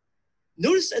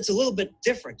 Notice it's a little bit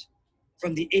different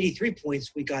from the 83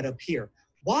 points we got up here.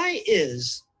 Why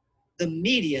is the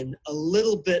median a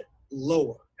little bit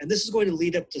lower? And this is going to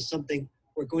lead up to something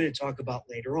we're going to talk about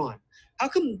later on. How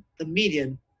come the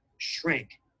median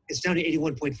shrank? It's down to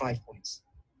 81.5 points.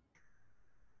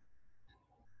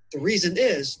 The reason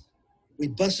is we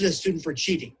busted a student for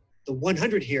cheating. The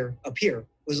 100 here, up here,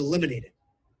 was eliminated,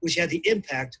 which had the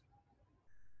impact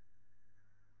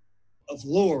of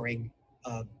lowering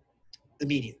the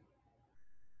median.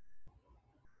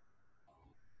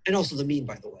 And also the mean,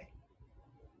 by the way.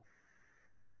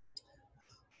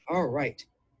 All right.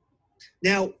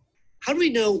 Now, how do we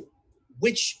know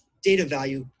which data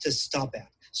value to stop at?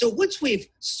 So once we've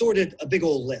sorted a big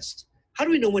old list, how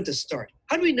do we know when to start?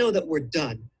 How do we know that we're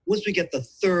done once we get the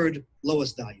 3rd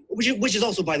lowest value, which is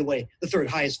also, by the way, the 3rd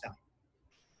highest value?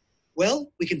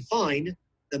 Well, we can find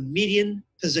the median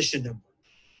position number.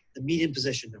 The median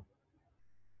position number.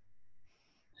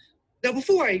 Now,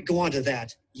 before I go on to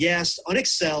that, yes, on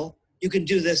Excel, you can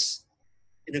do this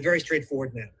in a very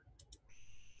straightforward manner.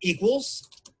 Equals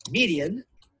median.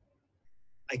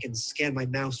 I can scan my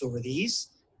mouse over these.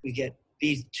 We get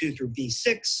B2 through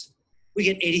B6. We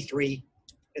get 83,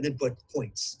 and then put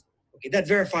points. Okay, that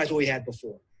verifies what we had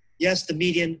before. Yes, the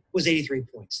median was 83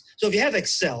 points. So if you have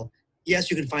Excel,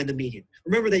 yes, you can find the median.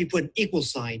 Remember that you put an equal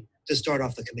sign to start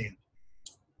off the command.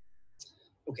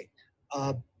 Okay.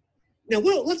 Now,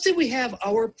 well, let's say we have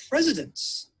our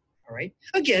presidents. All right.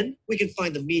 Again, we can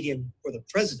find the median for the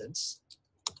presidents.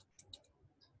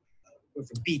 Go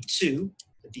from B2 to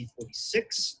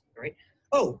B46. All right.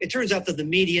 Oh, it turns out that the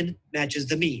median matches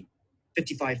the mean,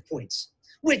 55 points.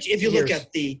 Which, if you look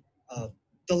at the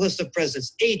list of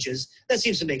presidents' ages, that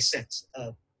seems to make sense.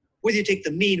 Whether you take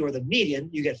the mean or the median,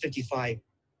 you get 55,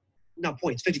 not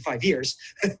points, 55 years.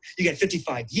 You get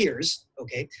 55 years,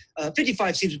 okay?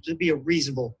 55 seems to be a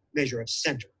reasonable measure of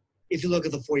center, if you look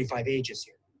at the 45 ages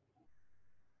here.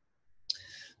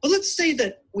 But let's say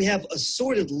that we have a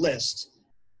sorted list,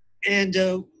 and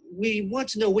we want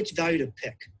to know which value to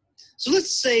pick. So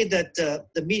let's say that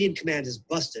the median command is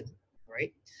busted,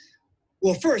 right?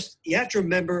 Well, first, you have to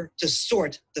remember to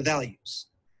sort the values.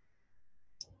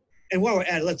 And while we're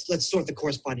at it, let's sort the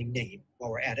corresponding name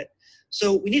while we're at it.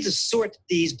 So we need to sort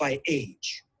these by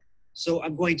age. So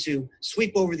I'm going to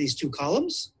sweep over these 2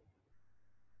 columns.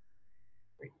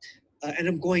 And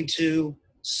I'm going to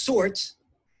sort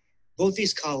both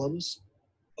these columns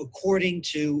according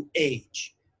to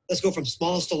age. Let's go from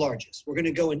smallest to largest. We're going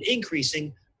to go in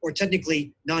increasing, or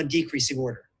technically non-decreasing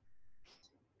order.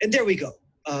 And there we go.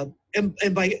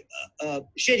 And by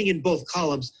shading in both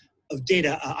columns of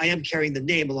data, I am carrying the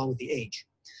name along with the age.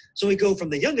 So we go from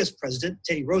the youngest president,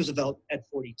 Teddy Roosevelt, at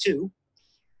 42,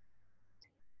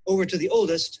 over to the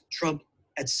oldest, Trump,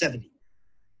 at 70.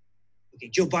 Okay,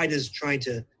 Joe Biden is trying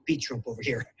to beat Trump over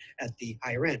here at the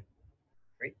higher end,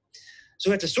 right? So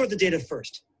we have to sort the data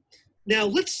first. Now,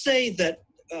 let's say that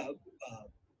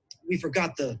we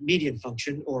forgot the median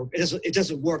function, or it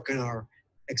doesn't work in our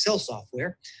Excel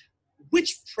software.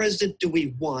 Which president do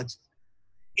we want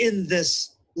in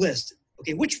this list?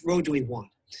 Okay, which row do we want?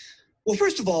 Well,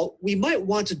 first of all, we might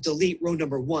want to delete row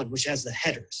number 1, which has the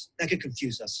headers. That could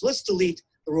confuse us. So let's delete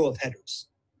the row of headers.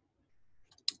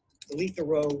 Delete the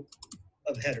row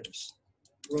of headers,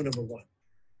 row number 1,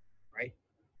 right?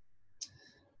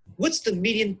 What's the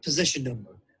median position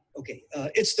number? Okay,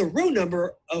 it's the row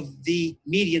number of the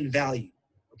median value.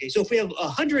 Okay, so if we have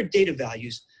 100 data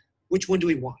values, which one do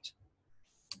we want?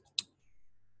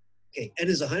 Okay, n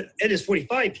is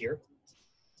 45 here.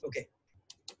 Okay,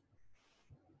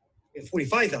 we have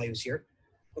 45 values here.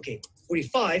 Okay,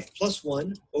 45 plus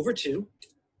 1 over 2,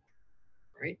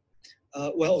 right?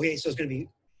 Well, okay, so it's going to be,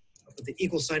 I'll put the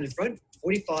equal sign in front,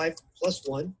 45 plus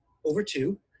 1 over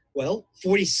 2. Well,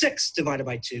 46 divided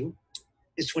by 2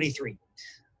 is 23.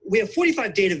 We have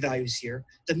 45 data values here.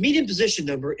 The median position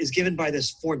number is given by this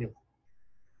formula,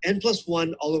 n plus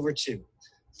 1 all over 2.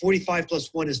 45 plus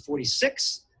 1 is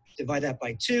 46. Divide that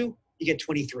by 2, you get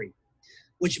 23,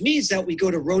 which means that we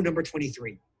go to row number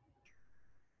 23.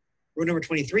 Row number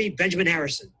 23, Benjamin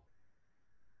Harrison,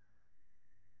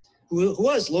 who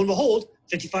was, lo and behold,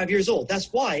 55 years old.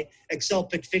 That's why Excel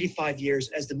picked 55 years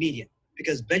as the median,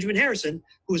 because Benjamin Harrison,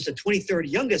 who was the 23rd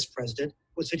youngest president,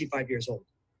 was 55 years old.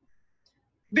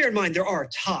 Bear in mind, there are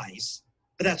ties,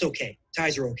 but that's okay.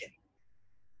 Ties are okay.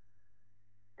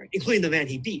 Right, including the man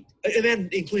he beat,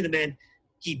 including the man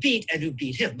he beat and who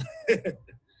beat him.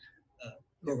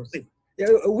 Grover Cleveland. Yeah,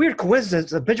 a weird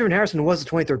coincidence. Benjamin Harrison was the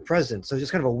 23rd president, so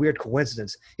just kind of a weird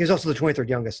coincidence. He was also the 23rd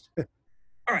youngest. All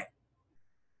right.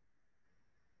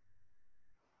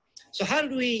 So how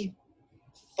do we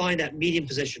find that median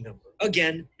position number?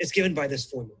 Again, it's given by this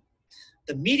formula.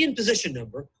 The median position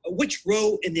number, which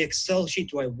row in the Excel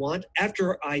sheet do I want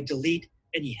after I delete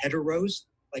any header rows,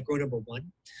 like row number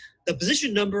 1? The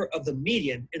position number of the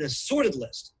median in a sorted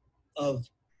list of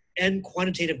n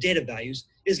quantitative data values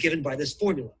is given by this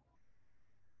formula.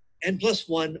 N plus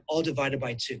 1 all divided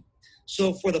by 2.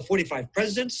 So for the 45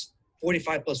 presidents,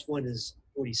 45 plus 1 is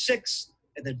 46,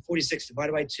 and then 46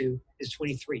 divided by 2 is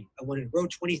 23. I wanted row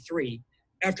 23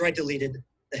 after I deleted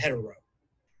the header row.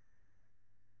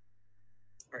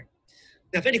 All right.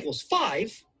 Now if n equals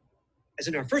 5, as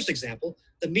in our first example,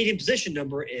 the median position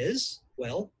number is,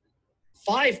 well,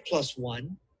 5 plus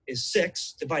 1 is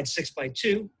 6, divide 6 by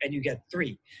 2, and you get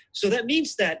 3. So that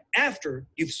means that after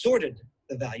you've sorted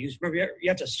the values, remember you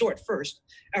have to sort first.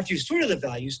 After you've sorted the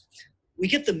values, we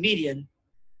get the median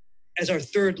as our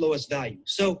third lowest value.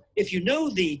 So if you know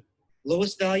the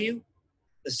lowest value,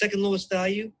 the second lowest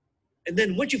value, and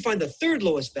then once you find the third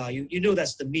lowest value, you know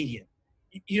that's the median.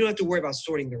 You don't have to worry about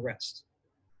sorting the rest.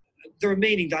 The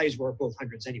remaining values were both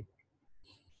hundreds anyway.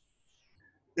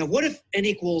 Now what if n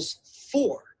equals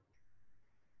 4?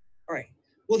 All right,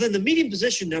 well then the median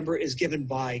position number is given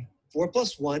by 4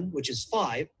 plus 1, which is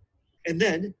 5, and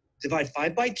then divide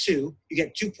 5 by 2, you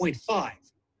get 2.5.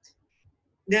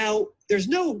 Now, there's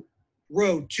no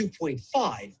row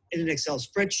 2.5 in an Excel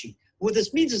spreadsheet. What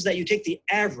this means is that you take the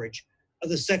average of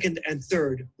the second and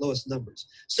third lowest numbers.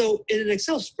 So in an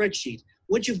Excel spreadsheet,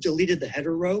 once you've deleted the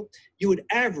header row, you would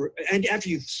average, and after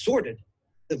you've sorted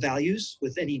the values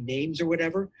with any names or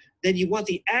whatever, then you want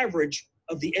the average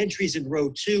of the entries in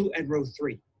row 2 and row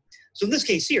 3. So in this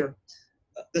case here,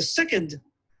 the second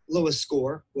lowest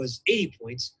score was 80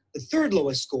 points. The third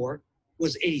lowest score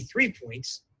was 83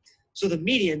 points. So the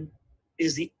median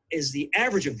is the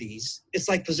average of these. It's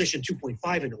like position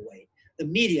 2.5 in a way. The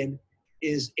median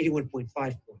is 81.5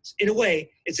 points. In a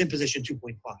way, it's in position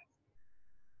 2.5.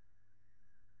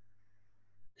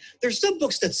 There's some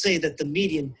books that say that the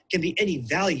median can be any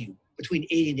value between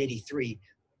 80 and 83,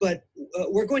 but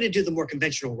we're going to do the more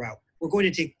conventional route. We're going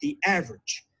to take the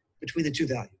average between the two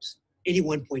values,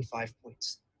 81.5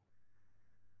 points.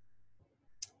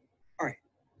 All right,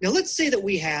 now let's say that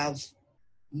we have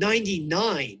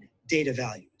 99 data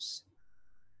values.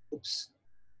 Oops.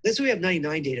 Let's say we have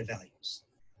 99 data values.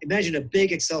 Imagine a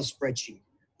big Excel spreadsheet.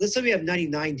 Let's say we have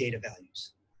 99 data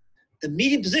values. The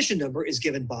median position number is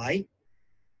given by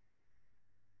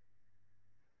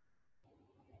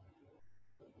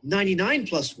 99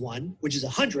 plus 1, which is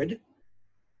 100,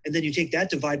 and then you take that,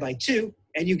 divide by 2,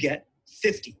 and you get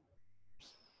 50.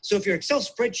 So if your Excel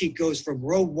spreadsheet goes from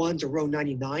row 1 to row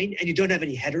 99, and you don't have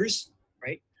any headers,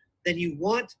 right, then you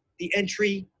want the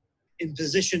entry in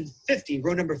position 50,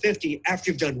 row number 50,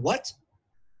 after you've done what?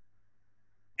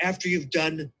 After you've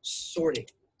done sorting.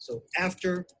 So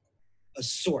after a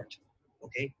sort,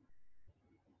 okay?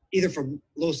 Either from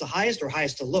lowest to highest or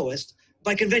highest to lowest.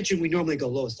 By convention, we normally go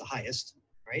lowest to highest,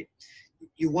 right?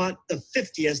 You want the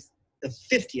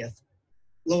 50th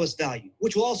lowest value,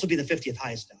 which will also be the 50th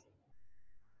highest value.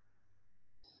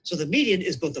 So the median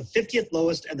is both the 50th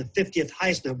lowest and the 50th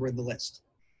highest number in the list.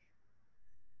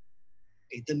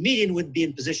 Okay, the median would be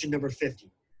in position number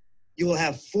 50. You will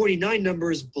have 49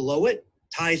 numbers below it.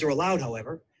 Ties are allowed,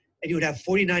 however, and you would have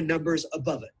 49 numbers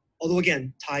above it. Although,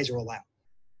 again, ties are allowed.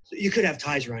 So you could have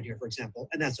ties around here, for example,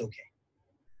 and that's okay.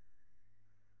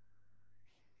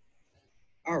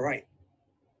 All right.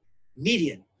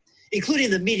 Median, including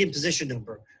the median position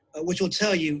number, which will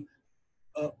tell you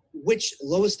which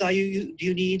lowest value do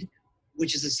you need,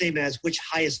 which is the same as which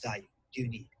highest value do you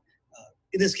need.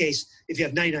 In this case, if you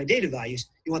have 99 data values,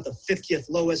 you want the 50th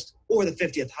lowest or the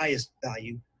 50th highest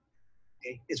value.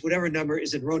 Okay? It's whatever number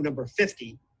is in row number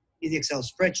 50 in the Excel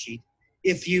spreadsheet.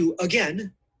 If you,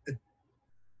 again,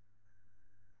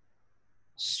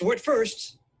 sort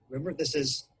first, remember this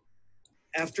is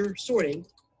after sorting,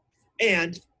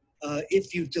 and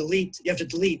if you delete, you have to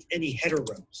delete any header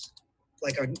rows,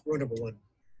 like our row number 1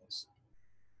 was.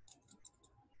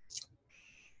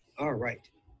 All right.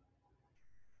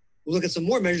 We'll look at some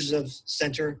more measures of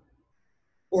center,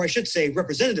 or I should say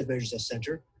representative measures of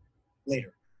center,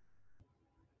 later.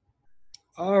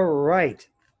 All right.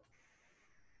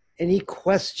 Any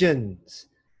questions?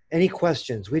 Any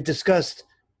questions? We've discussed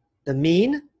the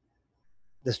mean,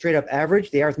 the straight up average,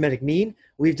 the arithmetic mean.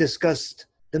 We've discussed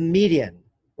the median.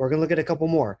 We're going to look at a couple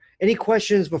more. Any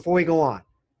questions before we go on?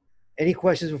 Any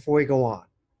questions before we go on?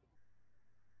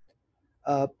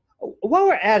 While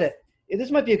we're at it, this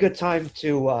might be a good time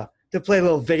to play a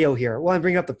little video here. While I'm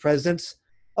bringing up the presidents,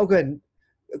 I'll go ahead and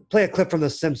play a clip from The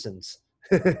Simpsons.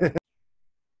 I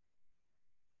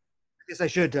guess I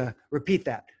should repeat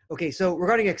that. Okay, so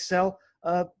regarding Excel,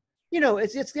 you know,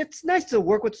 it's nice to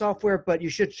work with software, but you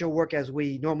should show work as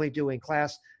we normally do in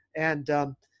class. And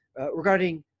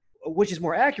regarding which is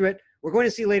more accurate, we're going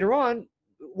to see later on,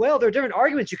 well, there are different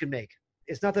arguments you can make.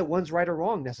 It's not that one's right or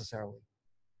wrong necessarily.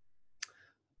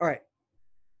 All right.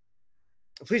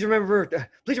 Please remind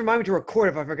me to record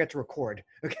if I forget to record.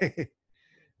 Okay. All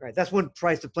right. That's one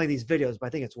price to playing these videos, but I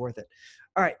think it's worth it.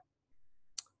 All right.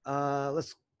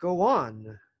 Let's go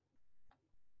on.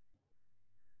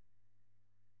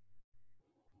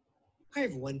 Hi,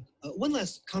 everyone. One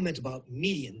last comment about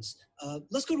medians.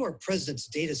 Let's go to our president's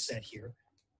data set here.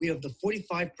 We have the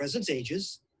 45 presidents'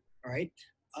 ages. All right.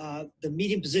 The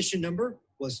median position number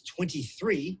was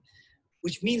 23,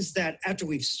 which means that after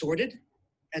we've sorted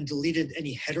and deleted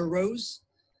any header rows,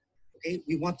 okay,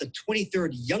 we want the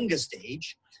 23rd youngest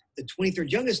age. The 23rd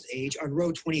youngest age on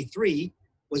row 23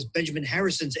 was Benjamin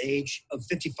Harrison's age of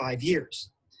 55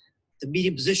 years. The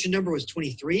median position number was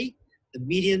 23. The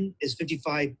median is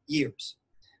 55 years.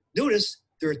 Notice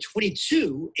there are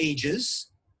 22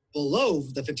 ages below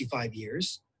the 55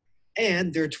 years,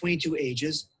 and there are 22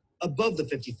 ages above the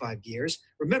 55 years.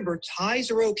 Remember, ties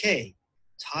are okay.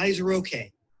 Ties are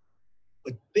okay.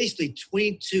 But basically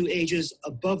 22 ages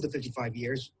above the 55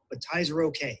 years, but ties are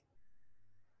okay.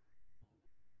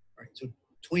 All right, so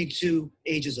 22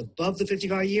 ages above the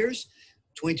 55 years,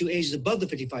 22 ages above the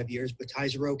 55 years, but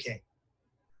ties are okay.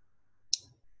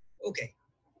 Okay.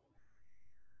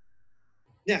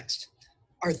 Next,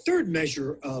 our third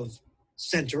measure of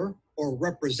center or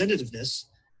representativeness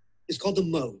is called the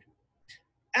mode.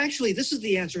 Actually, this is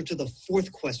the answer to the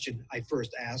fourth question I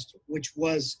first asked, which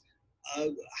was,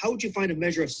 how would you find a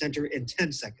measure of center in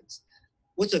 10 seconds?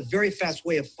 What's a very fast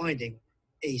way of finding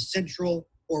a central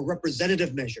or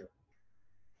representative measure?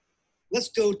 Let's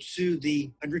go to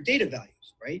the 100 data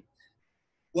values, right?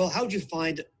 Well, how would you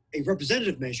find a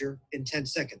representative measure in 10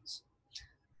 seconds?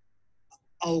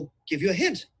 I'll give you a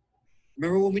hint.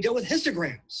 Remember when we dealt with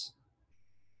histograms?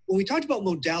 When we talked about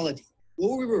modality,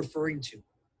 what were we referring to?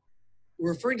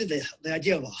 We're referring to the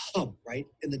idea of a hump, right,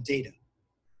 in the data.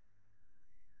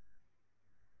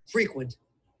 Frequent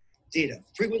data,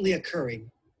 frequently occurring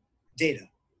data,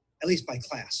 at least by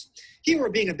class. Here we're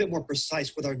being a bit more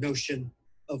precise with our notion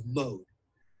of mode.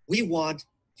 We want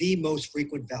the most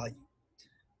frequent value.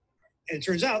 And it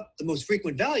turns out the most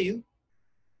frequent value,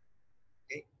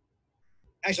 okay,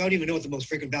 actually I don't even know what the most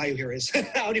frequent value here is. I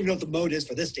don't even know what the mode is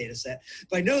for this data set,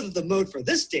 but I know that the mode for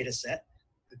this data set,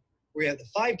 we have the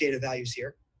 5 data values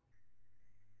here.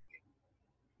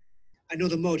 I know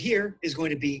the mode here is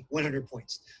going to be 100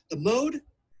 points. The mode,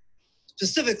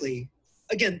 specifically,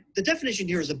 again, the definition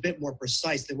here is a bit more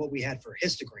precise than what we had for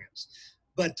histograms,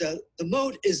 but the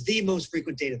mode is the most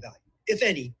frequent data value, if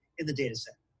any, in the data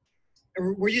set.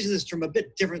 And we're using this term a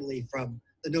bit differently from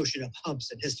the notion of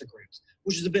humps and histograms,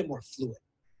 which is a bit more fluid.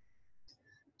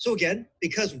 So again,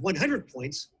 because 100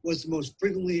 points was the most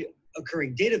frequently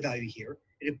occurring data value here,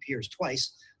 it appears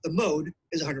twice, the mode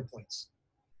is 100 points.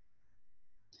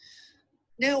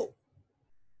 Now,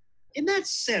 in that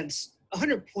sense,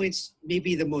 100 points may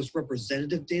be the most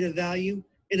representative data value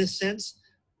in a sense,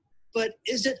 but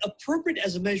is it appropriate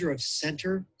as a measure of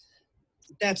center?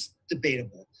 That's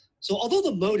debatable. So although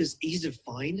the mode is easy to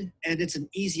find and it's an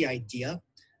easy idea,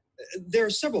 there are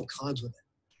several cons with it.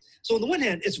 So on the one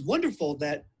hand, it's wonderful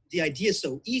that the idea is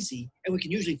so easy and we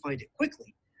can usually find it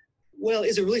quickly. Well,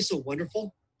 is it really so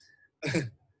wonderful?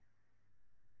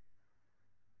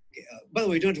 By the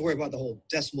way, you don't have to worry about the whole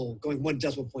decimal, going 1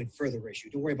 decimal point further issue.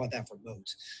 Don't worry about that for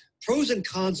modes. Pros and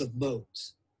cons of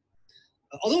modes.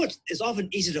 Although it's often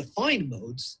easy to find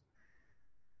modes,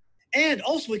 and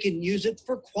also we can use it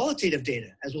for qualitative data,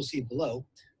 as we'll see below,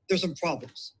 there's some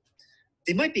problems.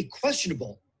 They might be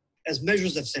questionable as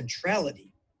measures of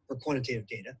centrality for quantitative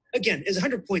data. Again, is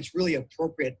 100 points really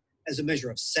appropriate as a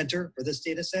measure of center for this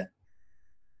data set?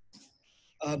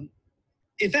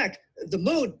 In fact, the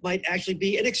mode might actually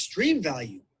be an extreme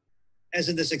value, as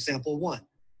in this example 1,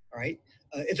 all right?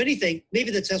 If anything, maybe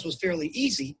the test was fairly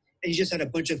easy and you just had a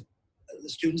bunch of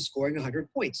students scoring 100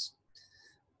 points.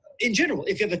 In general,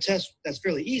 if you have a test that's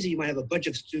fairly easy, you might have a bunch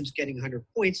of students getting 100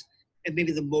 points, and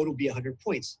maybe the mode will be 100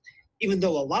 points, even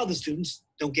though a lot of the students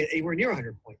don't get anywhere near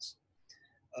 100 points.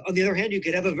 On the other hand, you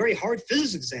could have a very hard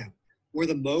physics exam where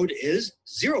the mode is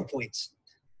 0 points,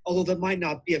 although that might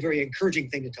not be a very encouraging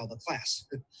thing to tell the class.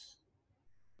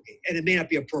 Okay, and it may not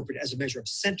be appropriate as a measure of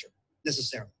center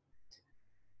necessarily.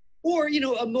 Or,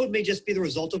 a mode may just be the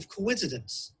result of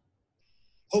coincidence.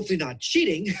 Hopefully not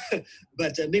cheating,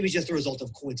 but maybe just the result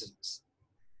of coincidence.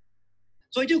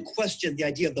 So I do question the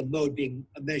idea of the mode being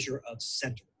a measure of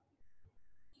center.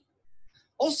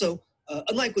 Also,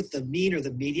 unlike with the mean or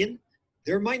the median,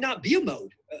 there might not be a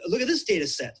mode. Look at this data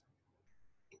set.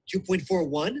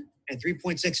 2.41 and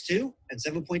 3.62 and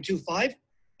 7.25,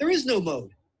 there is no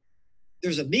mode.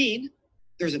 There's a mean,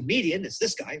 there's a median, it's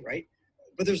this guy, right?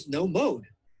 But there's no mode.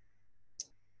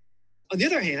 On the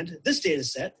other hand, this data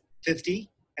set, 50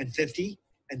 and 50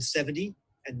 and 70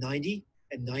 and 90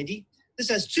 and 90, this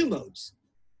has 2 modes.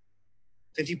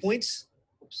 50 points,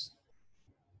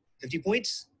 50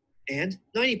 points, and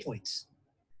 90 points.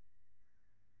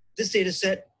 This data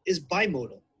set is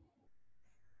bimodal.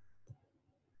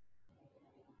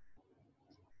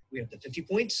 We have the 50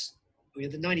 points, we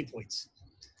have the 90 points.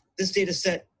 This data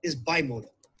set is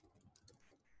bimodal.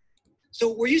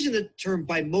 So we're using the term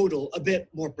bimodal a bit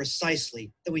more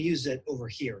precisely than we use it over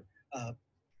here.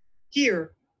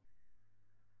 Here,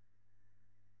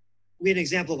 we had an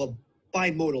example of a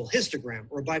bimodal histogram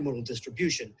or a bimodal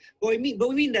distribution. But we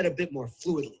mean that a bit more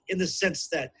fluidly in the sense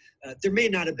that there may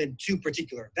not have been 2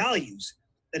 particular values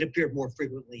that appeared more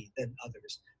frequently than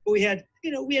others. But we had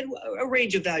a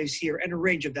range of values here and a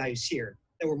range of values here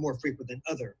that were more frequent than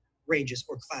other ranges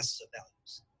or classes of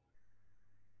values.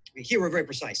 Here we're very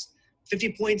precise.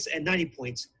 50 points and 90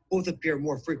 points both appear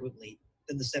more frequently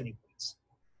than the 70 points.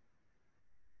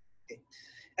 Okay.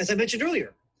 As I mentioned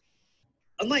earlier,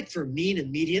 unlike for mean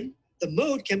and median, the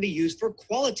mode can be used for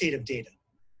qualitative data,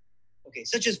 okay,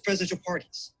 such as presidential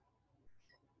parties.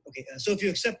 Okay, so if you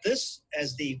accept this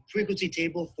as the frequency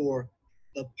table for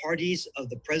the parties of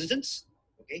the presidents,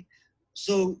 okay,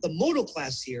 so the modal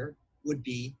class here would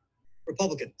be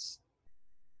Republicans.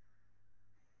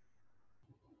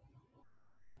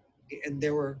 Okay, and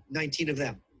there were 19 of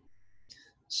them.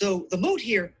 So the mode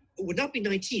here would not be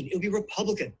 19, it would be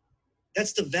Republican.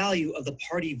 That's the value of the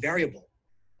party variable.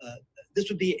 This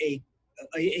would be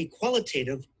a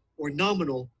qualitative or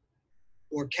nominal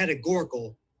or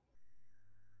categorical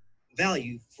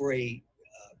value for a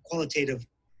qualitative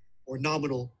or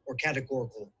nominal or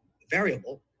categorical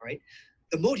variable, right?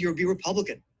 The mode here would be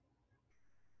Republican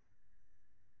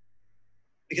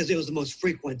because it was the most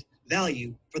frequent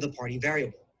value for the party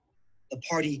variable, the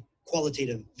party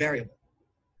qualitative variable.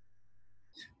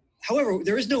 However,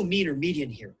 there is no mean or median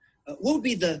here. What would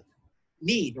be the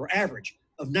mean or average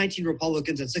of 19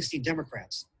 Republicans and 16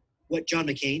 Democrats? What, John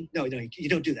McCain? No, you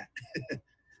don't do that.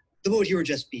 The mode here would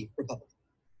just be Republican.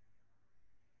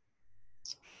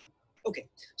 Okay,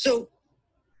 so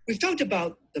we've talked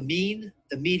about the mean,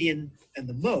 the median, and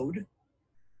the mode.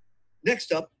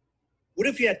 Next up, what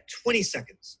if you had 20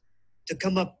 seconds to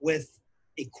come up with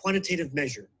a quantitative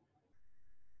measure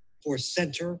for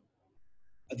center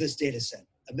of this data set,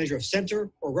 a measure of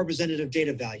center or representative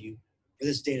data value for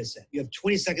this data set? You have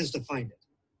 20 seconds to find it.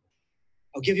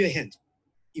 I'll give you a hint.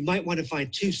 You might want to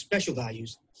find 2 special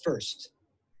values first.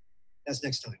 That's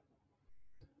next time.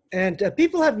 And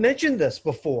people have mentioned this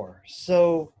before.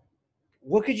 So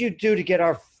what could you do to get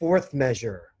our 4th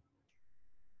measure?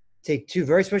 Take 2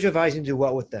 very special values and do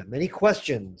what with them? Any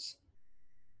questions?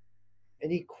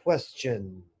 Any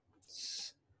questions?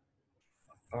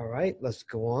 All right, let's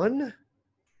go on.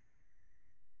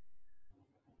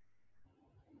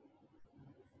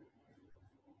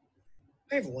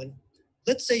 Hi, everyone.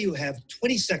 Let's say you have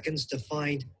 20 seconds to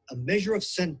find a measure of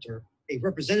center, a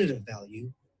representative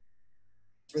value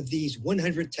for these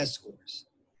 100 test scores.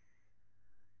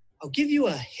 I'll give you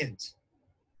a hint.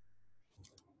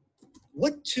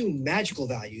 What two magical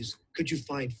values could you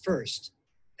find first?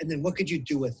 And then what could you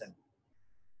do with them?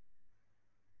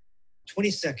 20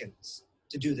 seconds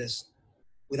to do this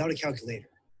without a calculator.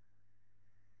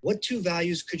 What two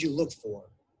values could you look for?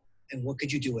 And what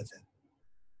could you do with them?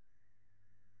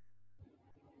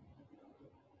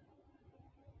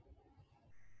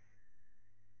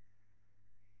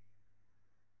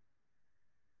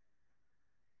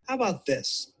 How about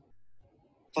this?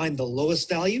 Find the lowest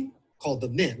value, called the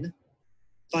min,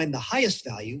 find the highest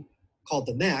value, called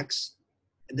the max,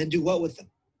 and then do what with them?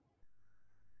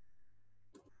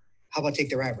 How about take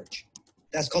their average?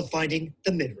 That's called finding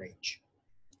the mid-range.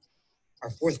 Our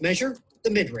fourth measure,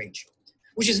 the mid-range,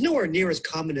 which is nowhere near as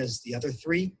common as the other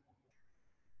three,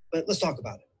 but let's talk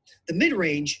about it. The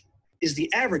mid-range is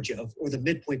the average of, or the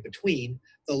midpoint between,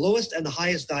 the lowest and the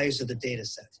highest values of the data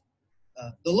set.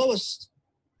 The lowest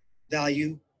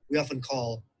value we often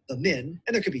call the min,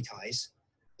 and there could be ties,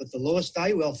 but the lowest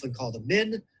value we often call the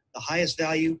min, the highest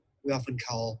value we often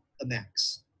call the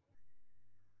max.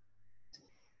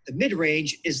 The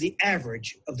mid-range is the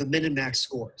average of the min and max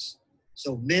scores.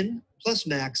 So min plus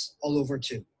max all over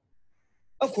 2.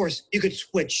 Of course, you could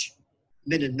switch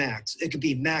min and max. It could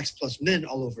be max plus min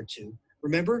all over 2.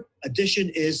 Remember, addition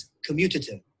is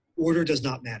commutative. Order does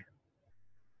not matter.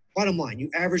 Bottom line, you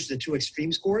average the two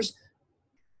extreme scores,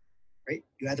 right?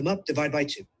 You add them up, divide by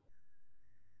 2.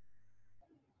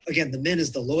 Again, the min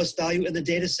is the lowest value in the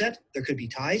data set. There could be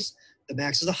ties. The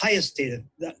max is the highest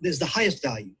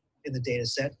value in the data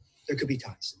set. There could be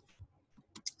ties.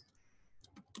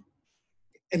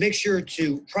 And make sure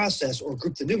to process or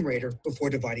group the numerator before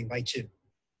dividing by 2.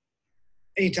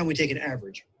 Anytime we take an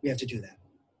average, we have to do that.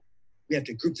 We have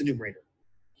to group the numerator.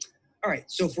 All right,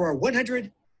 so for our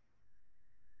 100,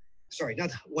 sorry,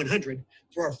 not 100,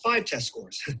 for our 5 test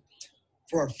scores,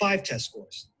 for our 5 test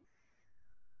scores,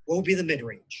 what would be the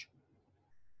mid-range?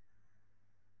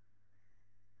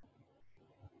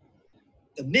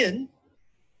 The min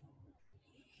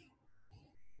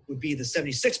would be the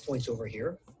 76 points over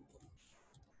here.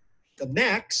 The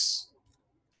max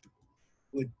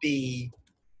would be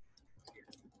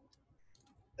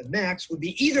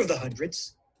either of the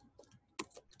hundreds.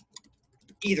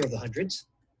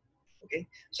 Okay,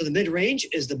 so the mid-range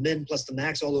is the min plus the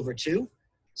max all over 2.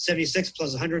 76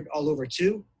 plus 100 all over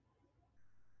 2.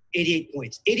 88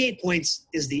 points. 88 points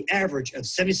is the average of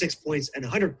 76 points and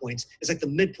 100 points. It's like the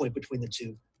midpoint between the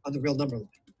two on the real number line.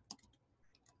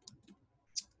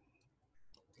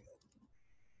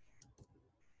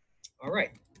 All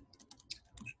right.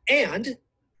 And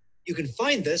you can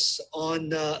find this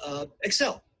on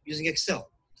Excel, using Excel.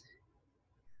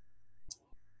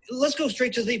 Let's go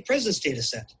straight to the president's data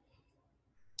set.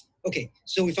 Okay,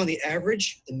 so we found the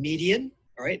average, the median.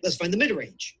 All right, let's find the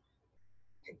mid-range.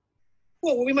 Okay.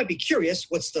 Well, we might be curious,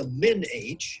 what's the min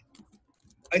age?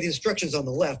 I have the instructions on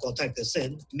the left. I'll type this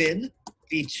in. Min,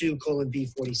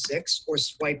 B2:B46, or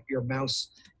swipe your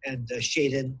mouse and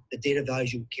shade in the data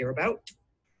values you care about.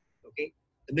 Okay,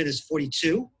 the min is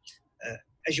 42.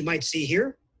 As you might see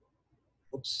here,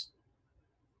 whoops.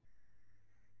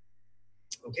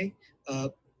 Okay,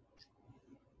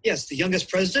 yes, the youngest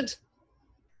president,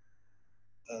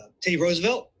 Teddy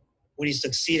Roosevelt, when he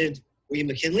succeeded William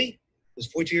McKinley, was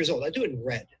 42 years old. I do it in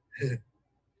red.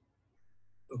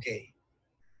 Okay.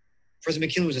 President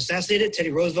McKinley was assassinated.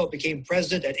 Teddy Roosevelt became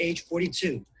president at age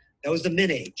 42. That was the min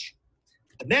age.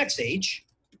 The max age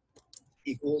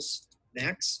equals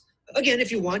max. Again,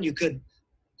 if you want, you could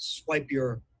swipe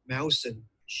your mouse and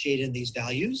shade in these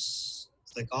values.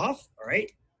 Click off, all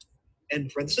right.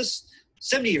 End parenthesis,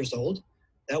 70 years old.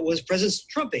 That was President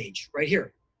Trump age right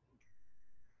here.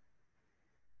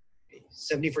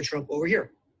 70 for Trump over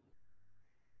here.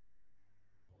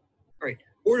 All right,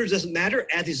 order doesn't matter.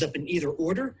 Add these up in either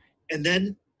order and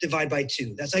then divide by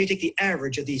 2. That's how you take the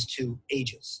average of these two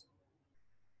ages.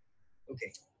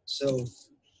 Okay, so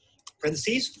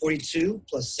parentheses, 42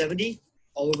 plus 70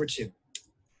 all over 2.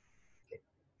 Okay.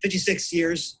 56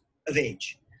 years of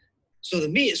age. So the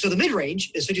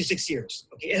mid-range is 56 years.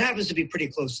 Okay, it happens to be pretty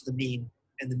close to the mean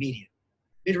and the median.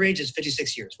 Mid-range is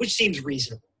 56 years, which seems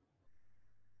reasonable.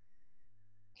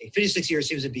 Okay, 56 years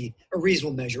seems to be a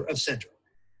reasonable measure of center,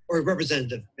 or a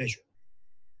representative measure.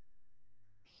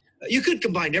 You could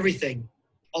combine everything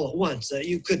all at once.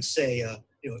 You could say,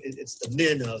 it's the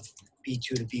min of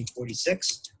B2 to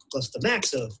B46 plus the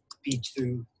max of B2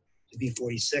 to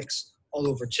B46 all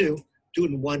over 2. Do it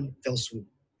in one fell swoop.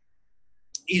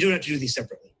 you don't have to do these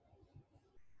separately.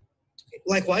 Okay.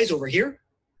 Likewise, over here,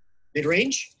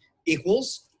 mid-range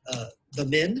equals the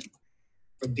min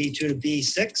from B2 to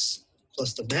B6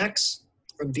 plus the max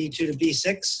from B2 to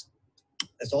B6.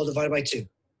 That's all divided by 2.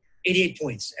 88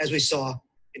 points, as we saw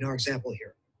in our example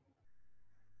here.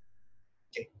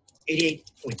 Okay,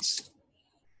 88 points.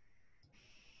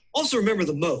 Also remember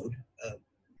the mode,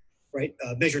 right?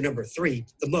 Measure number 3,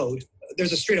 the mode.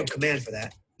 There's a straight up command for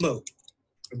that, mode.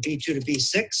 From B2 to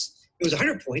B6, it was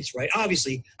 100 points, right?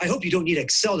 Obviously, I hope you don't need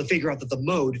Excel to figure out that the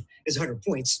mode is 100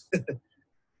 points.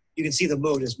 You can see the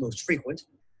mode is most frequent.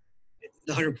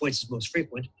 The 100 points is most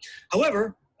frequent.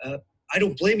 However, I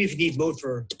don't blame you if you need mode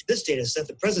for this data set,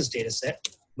 the presence data set.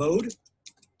 Mode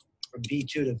from B2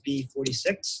 to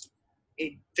B46,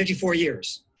 54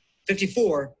 years.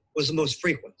 54 was the most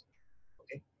frequent.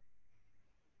 Okay.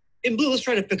 In blue, let's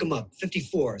try to pick them up.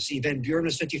 54. See, Van Buren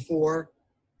was 54.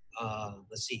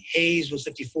 Let's see, Hayes was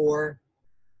 54.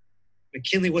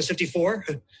 McKinley was 54.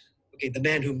 Okay, the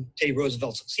man whom Teddy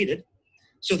Roosevelt succeeded.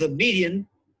 So the median,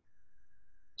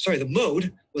 sorry, the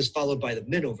mode was followed by the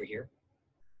min over here.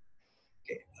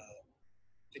 Okay,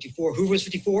 54, Hoover was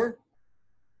 54.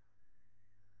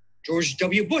 George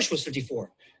W. Bush was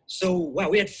 54. So, wow,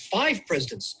 we had 5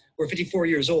 presidents who were 54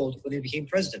 years old when they became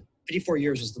president. 54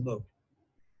 years was the mode.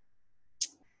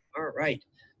 All right,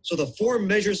 so the 4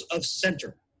 measures of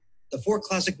center, the 4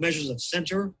 classic measures of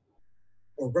center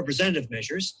or representative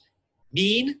measures,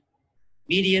 mean,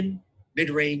 median,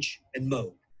 mid-range, and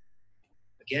mode.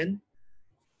 Again,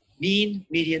 mean,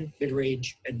 median,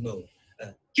 mid-range, and mode.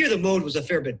 Here the mode was a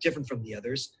fair bit different from the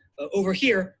others. Over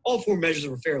here, all 4 measures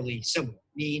were fairly similar.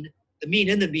 The mean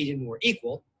and the median were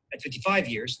equal at 55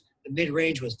 years. The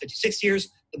mid-range was 56 years.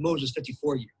 The mode was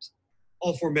 54 years.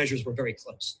 All 4 measures were very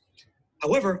close.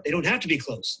 However, they don't have to be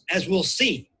close, as we'll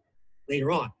see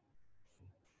later on.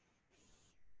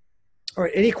 All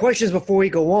right, any questions before we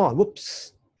go on?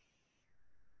 Whoops.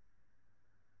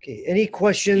 Okay, any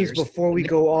questions before we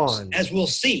go on? As we'll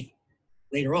see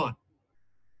later on.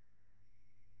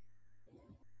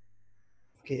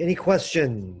 Okay, any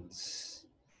questions?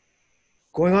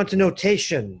 Going on to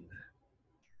notation.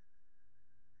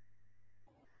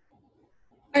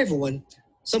 Hi, everyone.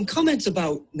 Some comments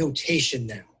about notation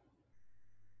now.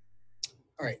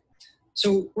 All right,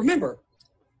 so remember,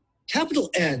 capital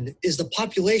N is the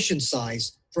population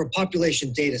size for a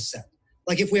population data set.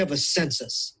 Like if we have a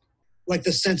census, like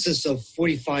the census of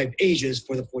 45 ages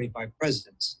for the 45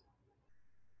 presidents.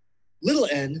 Little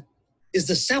n is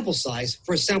the sample size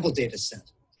for a sample data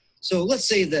set. So let's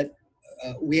say that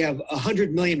we have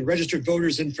 100 million registered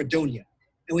voters in Fredonia,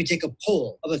 and we take a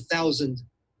poll of 1,000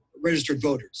 registered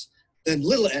voters. Then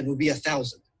little n would be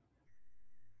 1,000.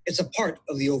 It's a part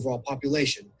of the overall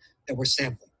population that we're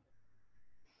sampling.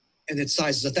 And its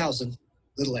size is 1,000,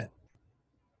 little n.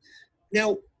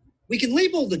 Now, we can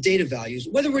label the data values,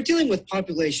 whether we're dealing with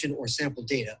population or sample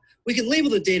data, we can label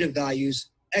the data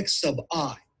values x sub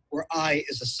I, where I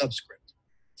is a subscript.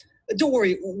 Don't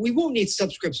worry, we won't need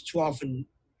subscripts too often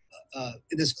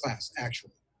in this class,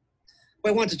 actually. But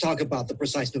I want to talk about the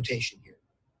precise notation here.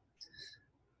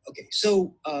 Okay,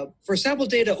 so for sample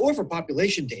data or for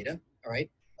population data, all right,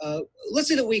 let's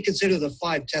say that we consider the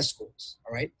 5 test scores,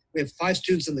 all right? We have 5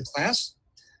 students in the class.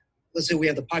 Let's say we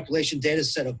have the population data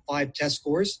set of 5 test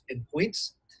scores in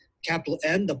points. Capital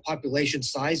N, the population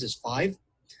size is 5.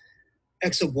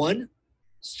 X sub 1,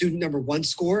 student number 1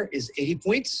 score is 80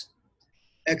 points.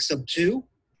 X sub 2,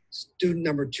 student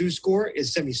number 2 score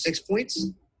is 76 points.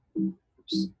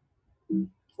 Oops.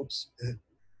 Whoops.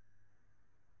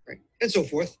 Right, and so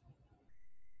forth.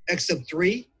 X sub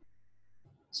 3,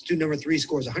 student number 3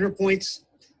 scores 100 points.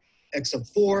 X sub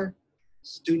 4,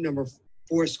 student number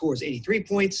 4 scores 83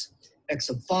 points. X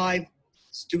sub 5,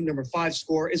 student number 5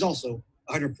 score is also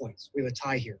 100 points. We have a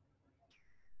tie here.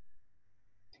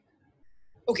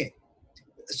 Okay,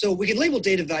 so we can label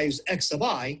data values x sub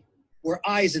I, where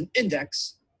I is an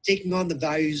index taking on the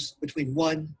values between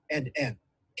 1 and n.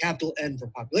 Capital N for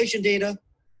population data,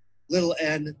 little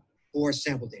n for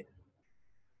sample data.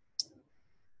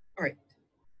 All right,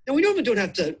 now we normally don't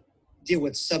have to deal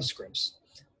with subscripts.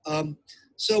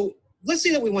 So let's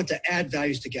say that we want to add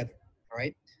values together, all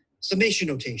right? Summation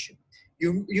notation.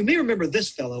 You may remember this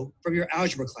fellow from your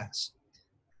algebra class.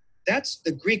 That's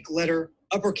the Greek letter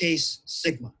uppercase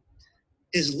sigma.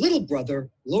 His little brother,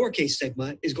 lowercase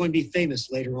sigma, is going to be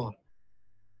famous later on.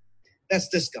 That's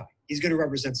this guy. He's going to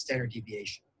represent standard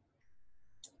deviation.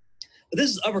 But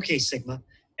this is uppercase sigma,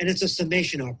 and it's a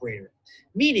summation operator,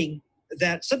 meaning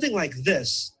that something like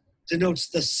this denotes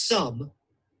the sum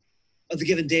of the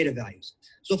given data values.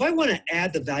 So if I want to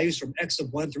add the values from x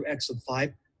sub 1 through x sub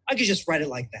 5, I could just write it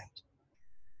like that.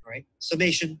 All right,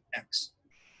 summation x.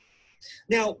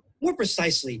 Now, more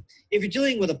precisely, if you're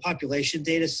dealing with a population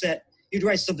data set, you'd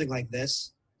write something like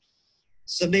this.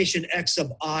 Summation x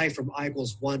sub I from I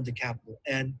equals 1 to capital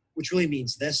N, which really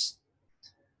means this.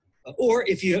 Or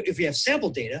if you have sample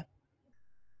data,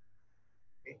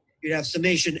 you'd have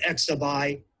summation x sub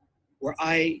I, where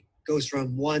I goes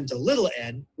from 1 to little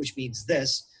n, which means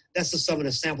this. That's the sum in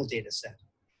a sample data set.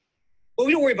 But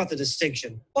we don't worry about the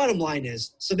distinction. Bottom line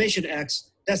is summation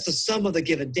x, that's the sum of the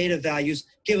given data values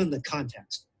given the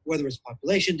context, whether it's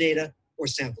population data or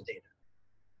sample data.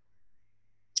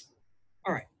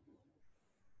 All right.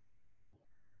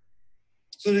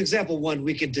 So in example 1,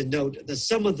 we can denote the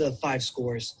sum of the 5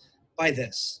 scores by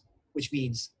this, which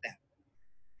means that,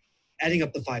 adding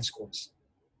up the 5 scores.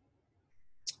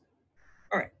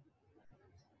 All right.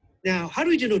 Now, how do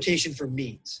we do notation for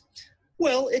means?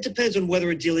 Well, it depends on whether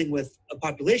we're dealing with a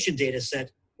population data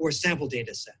set or a sample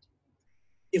data set.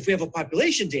 If we have a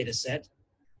population data set,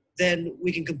 then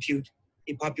we can compute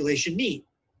a population mean.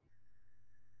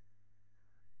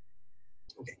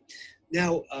 Okay.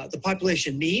 Now, the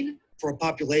population mean for a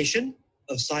population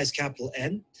of size capital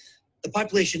N, the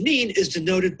population mean is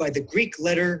denoted by the Greek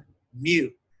letter mu.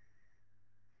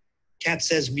 Cat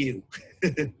says mu.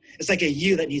 It's like a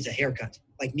U that needs a haircut,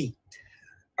 like me.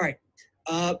 All right.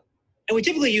 And we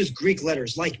typically use Greek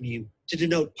letters like mu to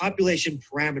denote population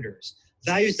parameters,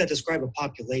 values that describe a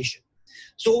population.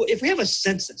 So if we have a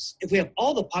census, if we have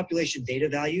all the population data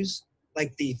values,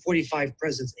 like the 45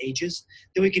 presidents' ages,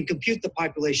 then we can compute the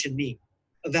population mean,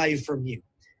 a value for mu.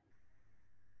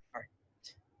 All right.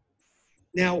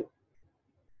 Now,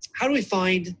 how do we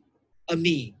find a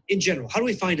mean in general? How do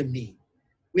we find a mean?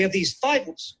 We have these five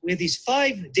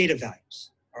data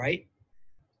values, all right?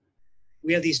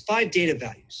 We have these 5 data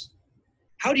values.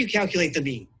 How do you calculate the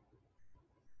mean?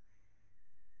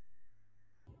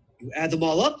 You add them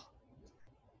all up,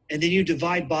 and then you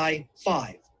divide by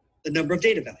 5, the number of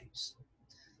data values.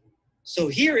 So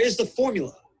here is the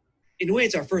formula. In a way,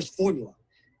 it's our first formula.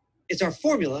 It's our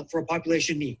formula for a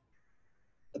population mean.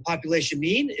 The population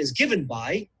mean is given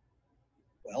by,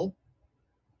 well,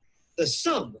 the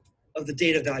sum of the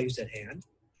data values at hand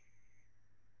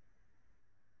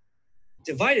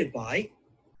divided by,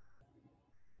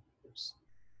 oops,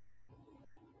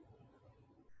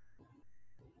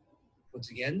 once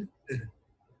again,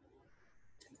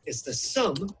 it's the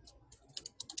sum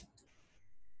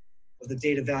of the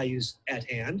data values at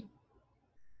hand,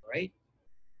 right?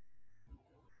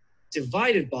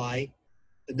 Divided by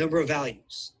the number of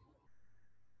values,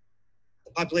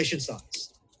 the population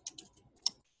size.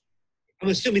 I'm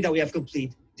assuming that we have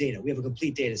complete data. We have a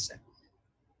complete data set.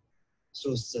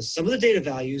 So it's the sum of the data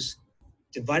values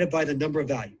divided by the number of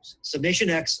values. Summation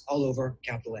x all over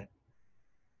capital N.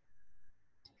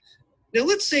 Now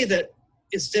let's say that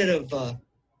instead of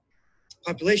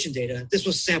population data, this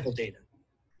was sample data.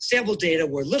 Sample data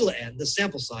where little n, the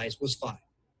sample size, was 5.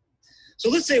 So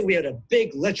let's say we had a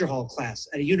big lecture hall class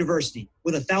at a university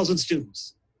with 1,000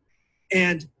 students.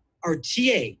 And our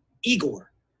TA,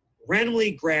 Igor,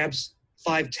 randomly grabs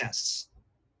 5 tests.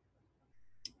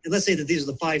 And let's say that these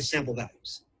are the 5 sample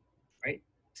values, right?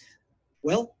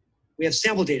 Well, we have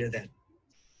sample data then.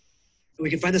 And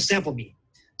we can find the sample mean,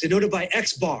 denoted by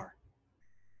X bar.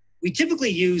 We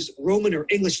typically use Roman or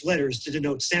English letters to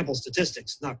denote sample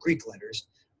statistics, not Greek letters.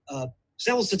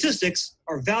 Sample statistics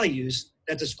are values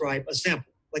that describe a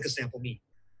sample, like a sample mean.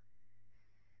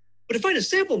 But to find a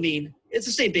sample mean, it's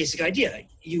the same basic idea.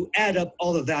 You add up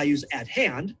all the values at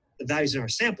hand, the values in our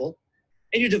sample,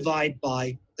 and you divide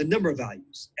by the number of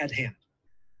values at hand.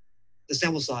 The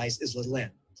sample size is little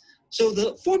n. So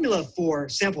the formula for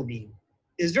sample mean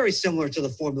is very similar to the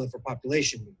formula for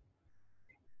population mean.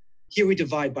 Here we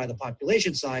divide by the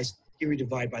population size, here we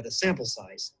divide by the sample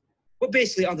size. But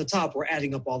basically on the top, we're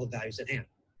adding up all the values at hand.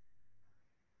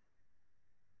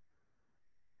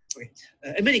 Okay.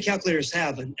 And many calculators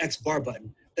have an X bar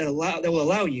button that will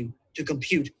allow you to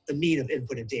compute the mean of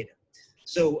inputted data.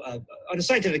 So on a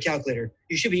scientific calculator,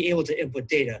 you should be able to input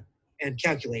data and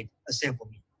calculate a sample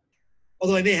mean.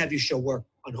 Although I may have you show work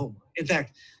on homework. In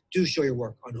fact, do show your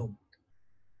work on homework.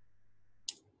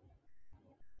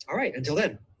 All right, until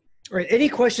then. All right, any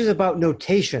questions about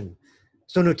notation?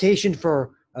 So notation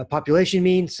for population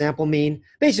mean, sample mean,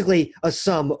 basically a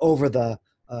sum over the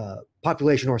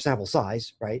population or sample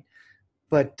size, right?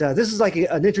 But this is like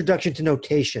an introduction to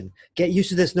notation. Get used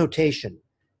to this notation.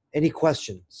 Any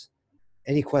questions?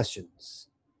 Any questions?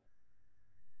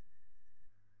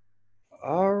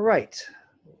 All right,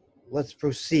 let's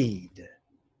proceed.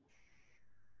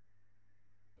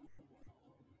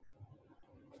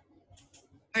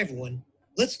 Hi, everyone.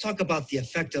 let's talk about the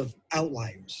effect of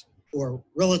outliers, or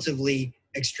relatively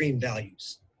extreme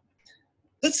values.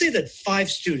 Let's say that 5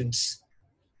 students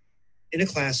in a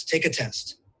class take a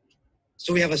test.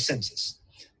 So we have a census.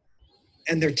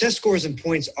 And their test scores and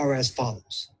points are as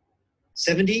follows: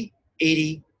 70,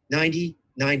 80, 90,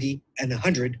 90, and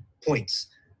 100 points.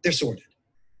 They're sorted.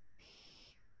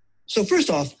 So first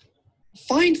off,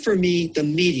 find for me the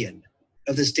median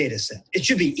of this data set. It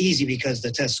should be easy because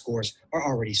the test scores are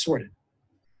already sorted.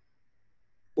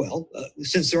 Well,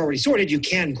 since they're already sorted, you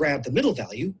can grab the middle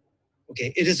value.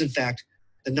 Okay, it is in fact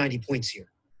the 90 points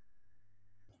here.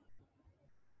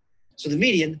 So the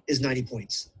median is 90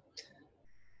 points.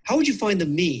 How would you find the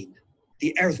mean,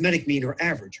 the arithmetic mean or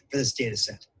average for this data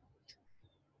set?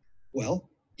 Well,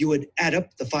 you would add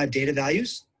up the 5 data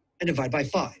values and divide by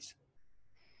 5.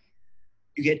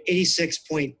 You get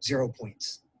 86.0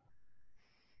 points.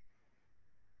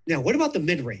 Now, what about the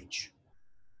mid-range?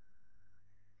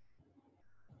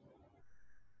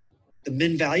 The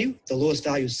min value, the lowest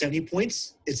value is 70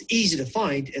 points. It's easy to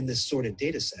find in this sorted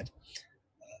data set.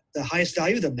 The highest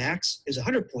value, the max, is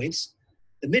 100 points.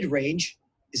 The mid-range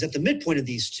is at the midpoint of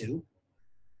these two.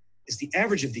 Is the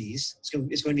average of these. It's going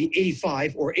to be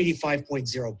 85 or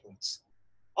 85.0 points.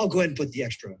 I'll go ahead and put the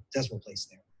extra decimal place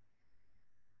there.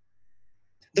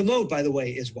 The mode, by the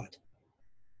way, is what?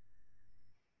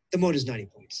 The mode is 90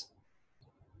 points.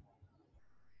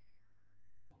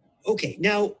 Okay,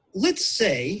 now let's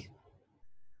say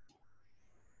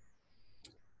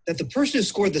that the person who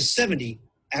scored the 70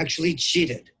 actually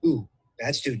cheated. Ooh,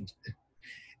 bad student.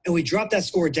 And we drop that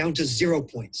score down to 0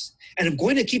 points. And I'm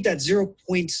going to keep that 0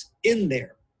 points in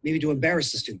there, maybe to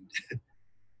embarrass the student.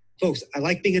 Folks, I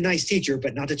like being a nice teacher,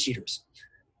 but not the cheaters.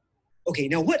 Okay,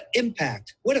 now what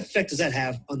impact, what effect does that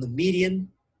have on the median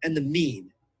and the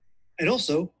mean, and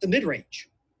also the mid-range,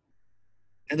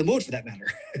 and the mode for that matter?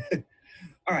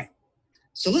 All right,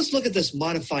 so let's look at this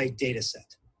modified data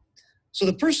set. So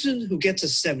the person who gets a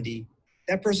 70,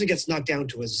 that person gets knocked down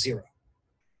to a 0. All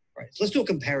right, so let's do a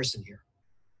comparison here.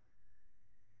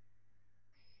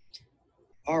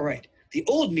 All right, the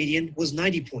old median was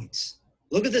 90 points.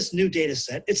 Look at this new data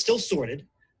set. It's still sorted.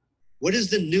 What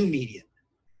is the new median?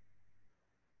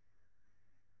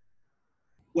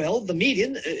 Well, the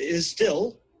median is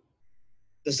still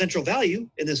the central value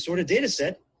in this sorted data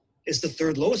set is the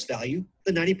third lowest value,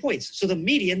 the 90 points. So the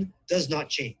median does not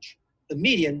change. The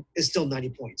median is still 90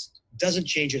 points. Doesn't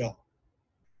change at all.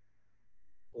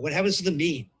 What happens to the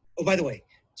mean? Oh, by the way,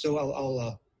 so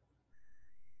I'll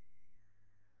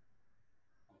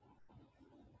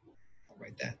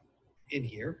write that in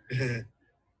here.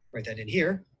 Write that in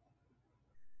here.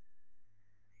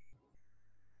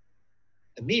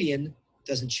 The median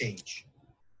doesn't change.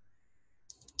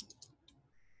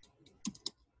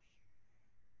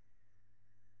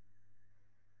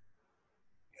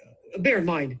 Bear in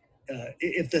mind,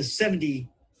 if the 70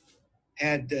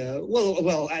 had,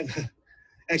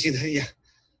 actually,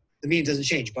 the mean doesn't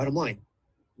change, bottom line.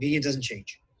 Median doesn't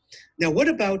change. Now, what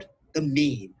about the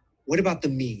mean? What about the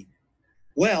mean?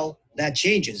 Well, that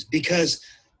changes because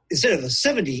instead of a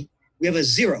 70, we have a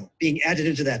 0 being added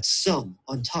into that sum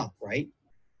on top, right?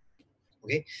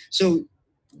 Okay, so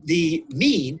the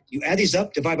mean, you add these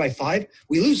up, divide by 5,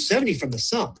 we lose 70 from the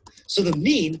sum. So the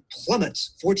mean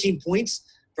plummets 14 points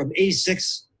from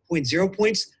 86.0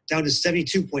 points down to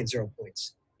 72.0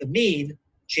 points. The mean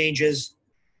changes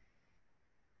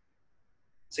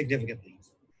significantly.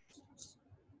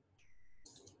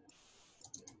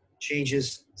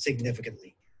 Changes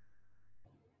significantly.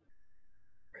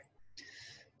 Right.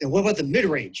 Now, what about the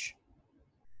mid-range?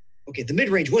 Okay, the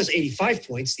mid-range was 85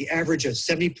 points, the average of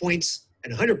 70 points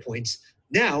and 100 points.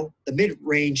 Now, the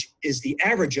mid-range is the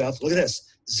average of, look at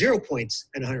this, 0 points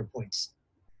and 100 points.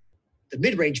 The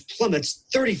mid-range plummets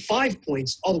 35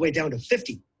 points all the way down to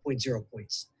 50.0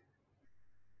 points.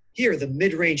 Here, the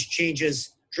mid-range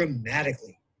changes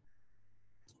dramatically.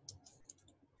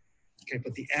 Can I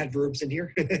put the adverbs in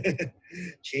here?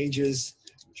 Changes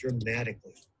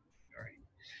dramatically. All right.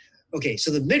 Okay,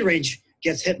 so the mid-range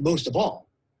gets hit most of all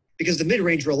because the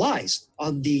mid-range relies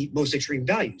on the most extreme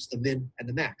values, the min and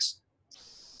the max.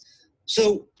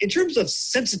 So in terms of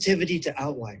sensitivity to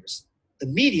outliers, the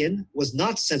median was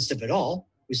not sensitive at all.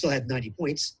 We still had 90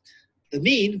 points. The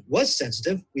mean was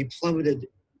sensitive. We plummeted,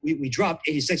 we dropped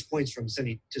 86 points from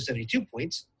 70 to 72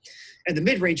 points. And the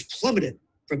mid-range plummeted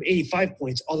from 85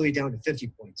 points all the way down to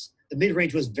 50 points. The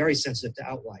mid-range was very sensitive to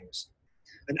outliers.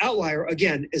 An outlier,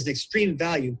 again, is an extreme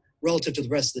value relative to the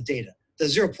rest of the data. The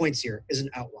 0 points here is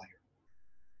an outlier.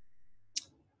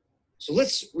 So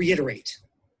let's reiterate.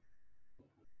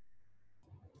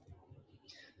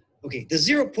 Okay, the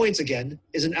 0 points again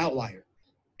is an outlier.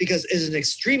 because it is an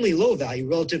extremely low value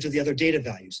relative to the other data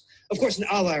values. Of course, an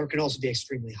outlier can also be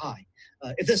extremely high.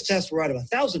 If this test were out of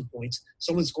 1,000 points,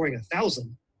 someone scoring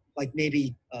 1,000, like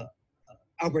maybe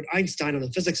Albert Einstein on a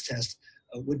physics test,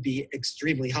 would be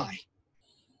extremely high.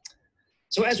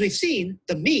 So as we've seen,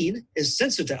 the mean is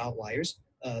sensitive to outliers.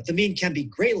 The mean can be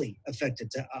greatly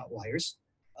affected to outliers.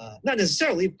 Not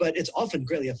necessarily, but it's often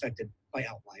greatly affected by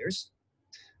outliers.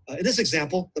 In this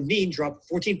example, the mean dropped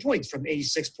 14 points from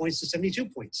 86 points to 72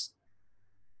 points.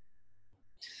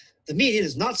 The median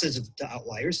is not sensitive to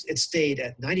outliers. It stayed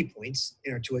at 90 points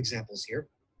in our two examples here.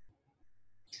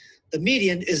 The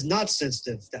median is not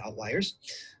sensitive to outliers.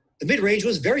 The mid-range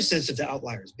was very sensitive to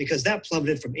outliers because that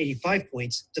plummeted from 85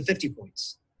 points to 50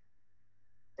 points.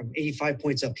 From 85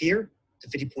 points up here to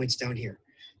 50 points down here.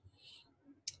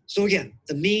 So again,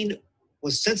 the mean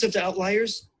was sensitive to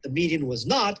outliers. The median was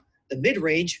not. The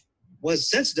mid-range was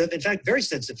sensitive, in fact, very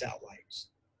sensitive to outliers.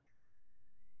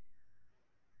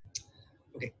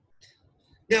 Okay.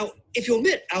 Now, if you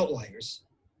omit outliers,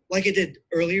 like I did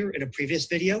earlier in a previous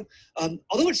video,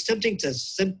 although it's tempting to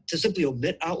simply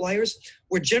omit outliers,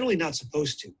 we're generally not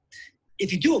supposed to.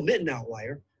 If you do omit an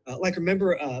outlier, like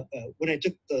remember when I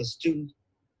took the student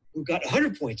who got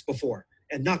 100 points before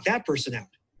and knocked that person out,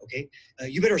 okay?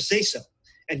 You better say so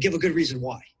and give a good reason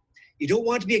why. You don't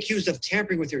want to be accused of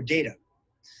tampering with your data.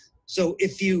 So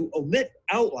if you omit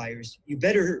outliers, you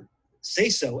better say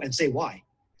so and say why.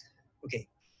 Okay,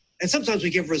 and sometimes we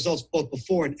give results both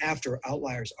before and after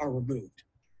outliers are removed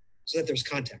so that there's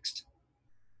context.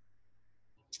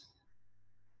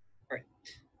 All right,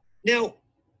 now,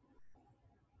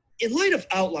 in light of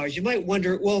outliers, you might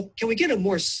wonder, well, can we get a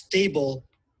more stable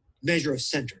measure of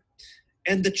center?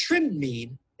 And the trimmed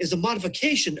mean is a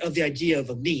modification of the idea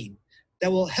of a mean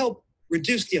that will help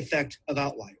reduce the effect of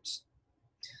outliers.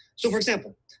 So for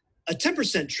example, a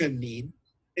 10% trim mean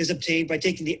is obtained by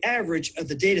taking the average of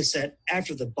the data set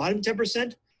after the bottom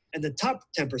 10% and the top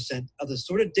 10% of the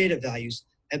sorted data values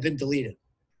have been deleted.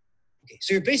 Okay,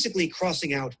 so you're basically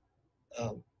crossing out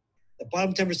the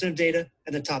bottom 10% of data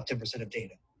and the top 10% of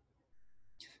data.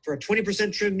 For a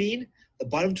 20% trim mean, the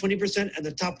bottom 20% and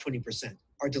the top 20%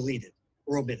 are deleted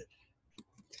or omitted.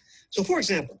 So for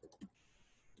example,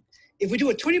 if we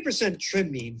do a 20% trim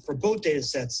mean for both data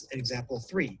sets in example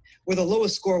 3, where the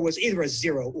lowest score was either a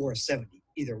 0 or a 70,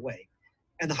 either way,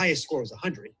 and the highest score was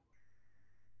 100.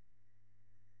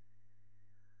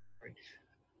 Right.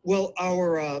 Well,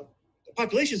 our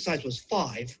population size was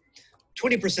 5.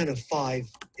 20% of 5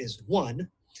 is 1.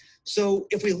 So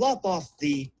if we lop off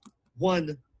the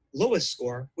 1 lowest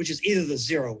score, which is either the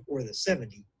 0 or the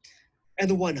 70, and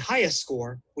the 1 highest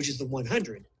score, which is the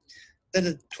 100, then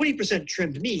the 20%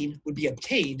 trimmed mean would be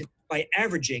obtained by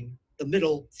averaging the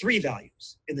middle 3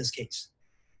 values in this case.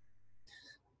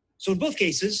 So in both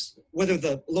cases, whether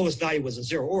the lowest value was a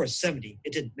 0 or a 70,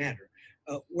 it didn't matter.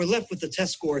 We're left with the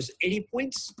test scores 80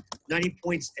 points, 90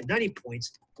 points, and 90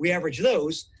 points. We average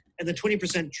those, and the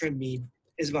 20% trim mean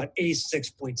is about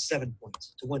 86.7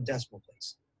 points to 1 decimal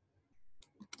place.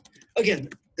 Again,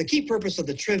 the key purpose of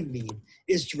the trim mean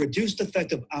is to reduce the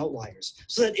effect of outliers,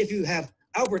 so that if you have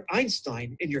Albert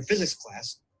Einstein in your physics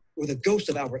class, or the ghost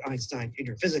of Albert Einstein in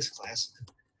your physics class,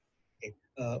 okay,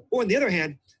 or on the other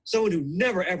hand, someone who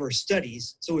never ever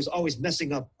studies, so is always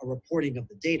messing up a reporting of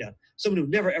the data, someone who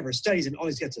never ever studies and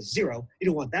always gets a 0, you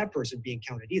don't want that person being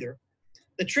counted either.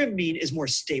 The trim mean is more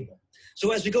stable.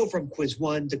 So as we go from quiz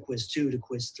 1 to quiz 2 to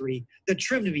quiz 3, the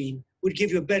trimmed mean would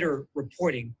give you a better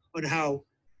reporting on how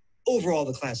overall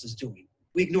the class is doing.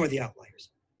 We ignore the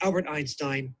outliers. Albert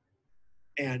Einstein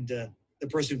and the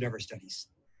person who never studies.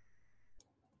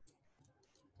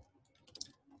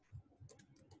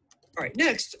 All right,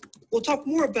 next, we'll talk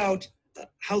more about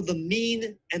how the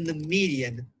mean and the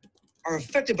median are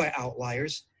affected by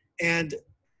outliers and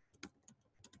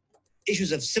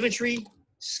issues of symmetry,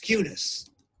 skewness,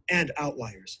 and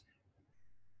outliers.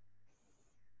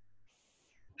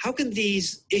 How can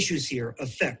these issues here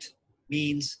affect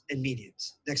means and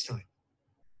medians? Next time.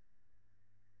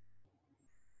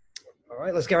 All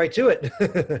right, let's get right to it.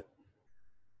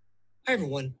 Hi,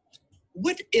 everyone.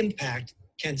 What impact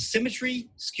can symmetry,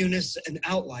 skewness, and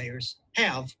outliers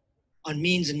have on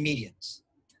means and medians?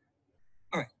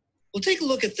 All right, we'll take a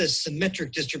look at this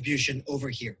symmetric distribution over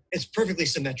here. It's perfectly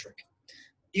symmetric.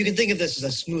 You can think of this as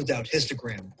a smoothed out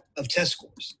histogram of test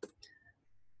scores.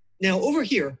 Now over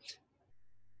here,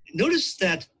 notice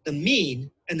that the mean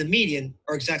and the median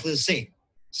are exactly the same,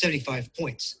 75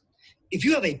 points. If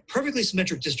you have a perfectly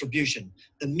symmetric distribution,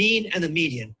 the mean and the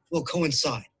median will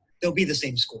coincide. They'll be the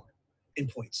same score in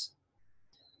points.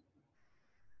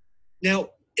 Now,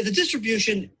 if the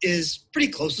distribution is pretty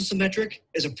close to symmetric,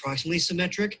 is approximately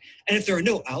symmetric, and if there are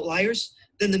no outliers,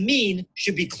 then the mean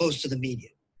should be close to the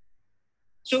median.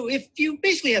 So if you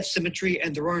basically have symmetry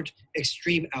and there aren't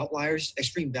extreme outliers,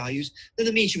 extreme values, then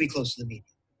the mean should be close to the median.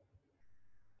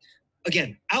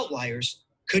 Again, outliers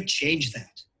could change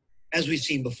that. As we've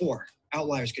seen before,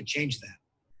 outliers could change that.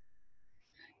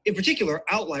 In particular,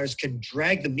 outliers can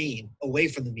drag the mean away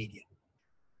from the median.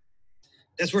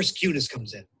 That's where skewness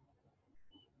comes in.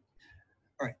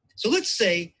 All right, so let's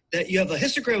say that you have a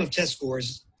histogram of test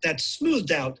scores that's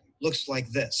smoothed out, looks like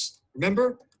this.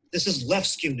 Remember, this is left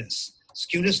skewness.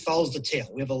 Skewness follows the tail.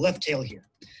 We have a left tail here.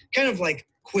 Kind of like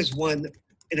quiz 1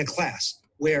 in a class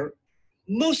where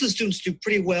most of the students do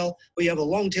pretty well, but you have a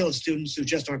long tail of students who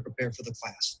just aren't prepared for the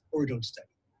class or who don't study.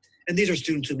 And these are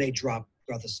students who may drop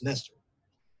throughout the semester.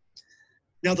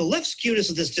 Now, the left skewness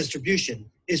of this distribution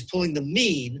is pulling the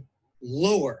mean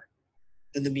lower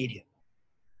than the median.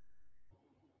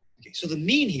 Okay, so the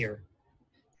mean here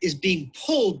is being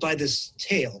pulled by this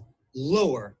tail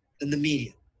lower than the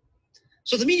median.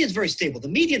 So the median is very stable. The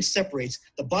median separates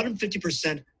the bottom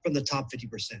 50% from the top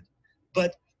 50%.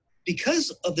 But because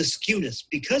of the skewness,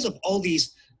 because of all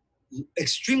these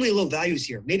extremely low values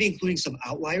here, maybe including some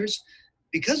outliers,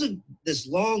 because of this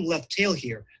long left tail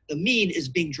here, the mean is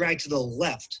being dragged to the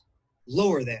left,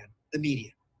 lower than the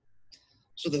median.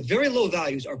 So the very low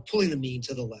values are pulling the mean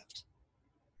to the left.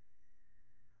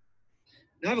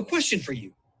 Now I have a question for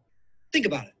you. Think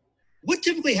about it. What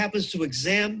typically happens to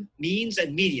exam means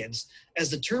and medians as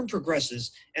the term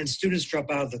progresses and students drop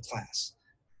out of the class?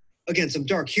 Again, some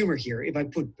dark humor here. If I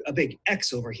put a big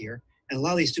X over here and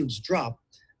allow these students drop,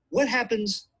 what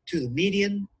happens to the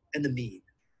median and the mean?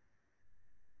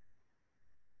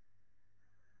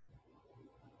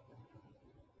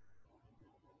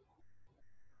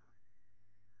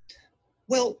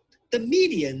 Well, the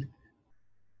median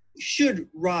should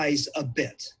rise a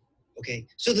bit, okay?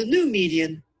 So the new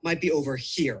median might be over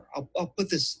here. I'll put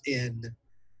this in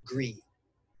green.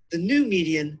 The new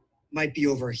median might be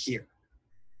over here.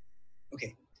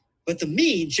 Okay, but the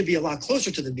mean should be a lot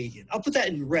closer to the median. I'll put that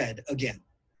in red again.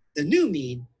 The new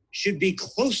mean should be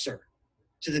closer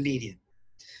to the median.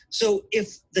 So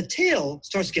if the tail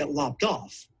starts to get lopped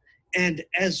off, and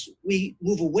as we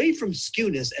move away from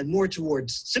skewness and more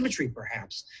towards symmetry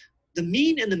perhaps, the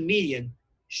mean and the median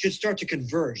should start to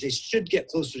converge. They should get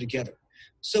closer together.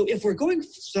 So if we're going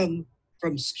from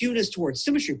skewness towards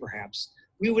symmetry perhaps,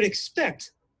 we would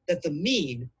expect that the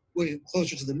mean would get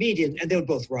closer to the median and they would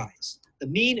both rise. The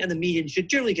mean and the median should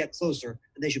generally get closer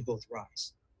and they should both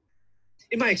rise.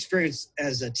 In my experience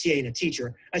as a TA and a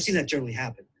teacher, I've seen that generally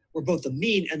happen, where both the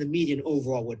mean and the median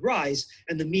overall would rise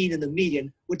and the mean and the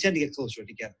median would tend to get closer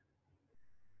together.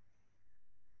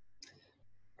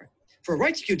 All right. For a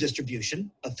right skew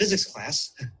distribution, a physics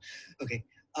class, okay,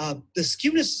 the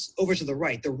skewness over to the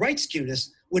right skewness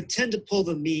would tend to pull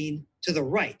the mean to the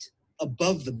right,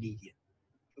 above the median.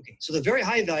 Okay, so the very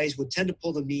high values would tend to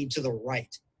pull the mean to the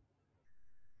right.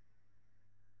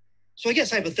 So I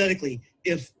guess hypothetically,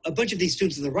 if a bunch of these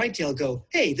students in the right tail go,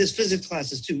 hey, this physics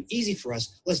class is too easy for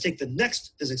us, let's take the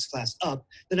next physics class up,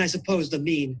 then I suppose the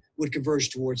mean would converge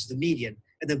towards the median,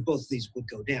 and then both of these would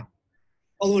go down.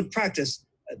 Although in practice,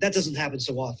 that doesn't happen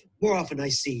so often. More often I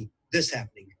see this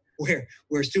happening,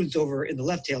 where students over in the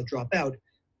left tail drop out,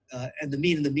 and the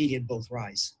mean and the median both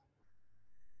rise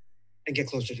and get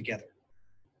closer together.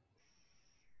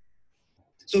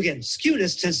 So again,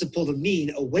 skewness tends to pull the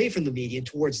mean away from the median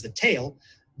towards the tail,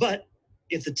 but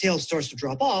if the tail starts to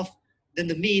drop off, then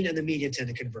the mean and the median tend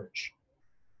to converge.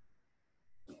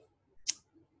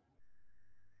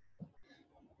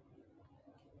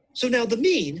 So now the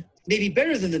mean may be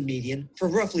better than the median for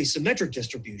roughly symmetric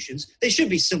distributions. They should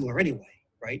be similar anyway,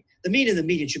 right? The mean and the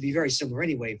median should be very similar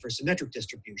anyway for symmetric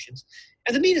distributions.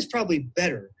 And the mean is probably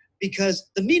better because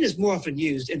the mean is more often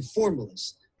used in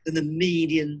formulas than the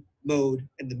median, mode,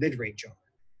 and the mid-range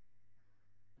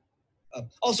are.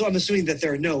 Also, I'm assuming that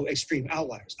there are no extreme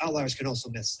outliers. Outliers can also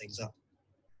mess things up.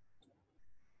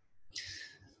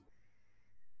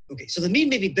 Okay, so the mean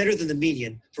may be better than the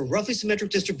median for roughly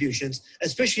symmetric distributions,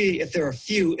 especially if there are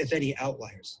few, if any,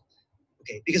 outliers.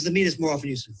 Okay, because the mean is more often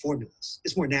used in formulas.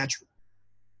 It's more natural,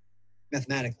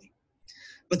 mathematically.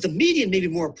 But the median may be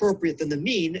more appropriate than the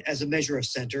mean as a measure of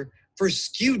center for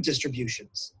skewed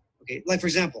distributions. Okay, like for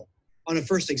example, on a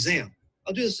first exam,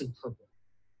 I'll do this in purple.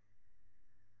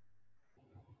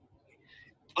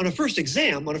 On a first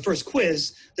exam, on a first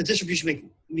quiz, the distribution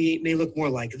may look more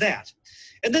like that.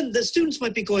 And then the students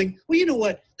might be going, well, you know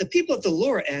what? The people at the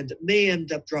lower end may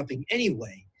end up dropping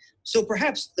anyway. So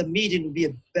perhaps the median would be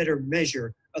a better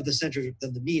measure of the center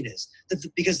than the mean is.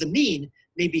 Because the mean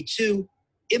may be too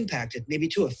impacted, may be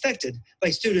too affected by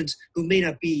students who may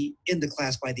not be in the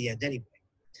class by the end anyway.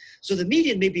 So the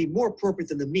median may be more appropriate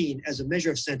than the mean as a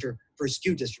measure of center for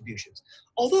skew distributions.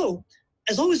 Although,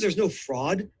 as long as there's no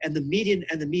fraud and the median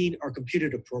and the mean are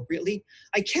computed appropriately,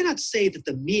 I cannot say that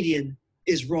the median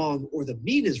is wrong or the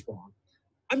mean is wrong.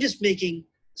 I'm just making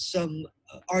some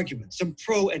arguments, some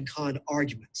pro and con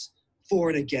arguments for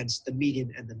and against the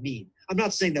median and the mean. I'm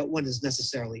not saying that one is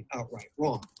necessarily outright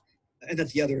wrong and that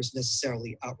the other is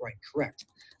necessarily outright correct.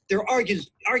 There are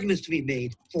arguments to be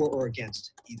made for or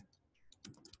against either.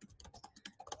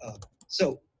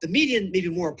 So the median may be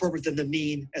more appropriate than the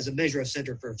mean as a measure of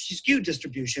center for skewed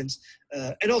distributions,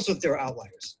 and also if there are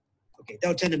outliers. Okay, that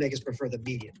would tend to make us prefer the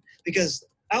median because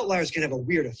outliers can have a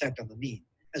weird effect on the mean,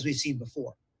 as we've seen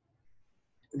before.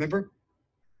 Remember,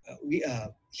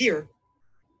 here,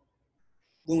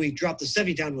 when we dropped the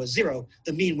 70 down to a 0,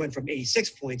 the mean went from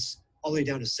 86 points all the way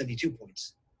down to 72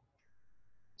 points.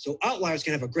 So outliers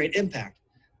can have a great impact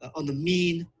on the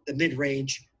mean, the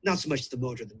mid-range, not so much the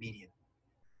mode or the median.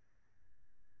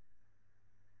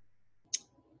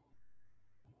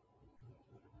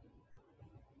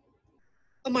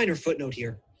 A minor footnote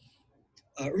here.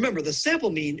 Remember, the sample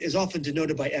mean is often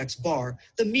denoted by X bar.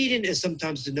 The median is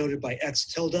sometimes denoted by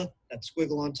X tilde, that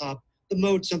squiggle on top. The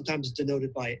mode sometimes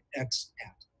denoted by X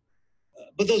hat.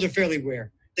 But those are fairly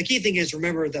rare. The key thing is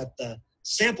remember that the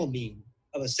sample mean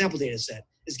of a sample data set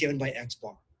is given by X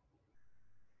bar.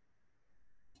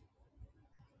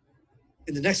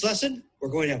 In the next lesson, we're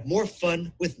going to have more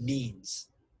fun with means.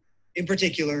 In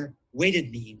particular, weighted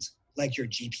means like your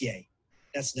GPA.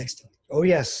 That's next time. Oh,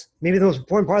 yes. Maybe the most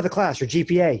important part of the class, your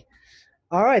GPA.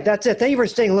 All right, that's it. Thank you for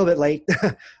staying a little bit late.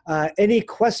 Any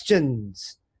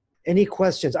questions? Any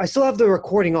questions? I still have the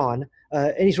recording on.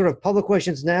 Any sort of public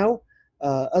questions now?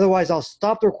 Otherwise, I'll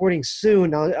stop the recording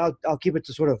soon. I'll keep it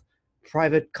to sort of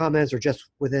private comments or just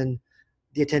within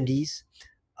the attendees.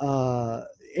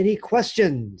 Any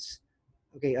questions?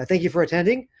 Okay, thank you for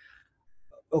attending.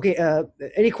 Okay,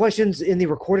 any questions in the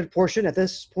recorded portion at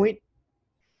this point?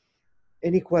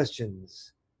 Any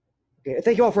questions? Okay,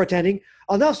 thank you all for attending.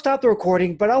 I'll now stop the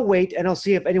recording, but I'll wait and I'll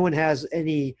see if anyone has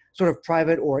any sort of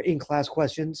private or in-class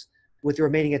questions with the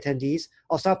remaining attendees.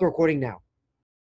 I'll stop the recording now.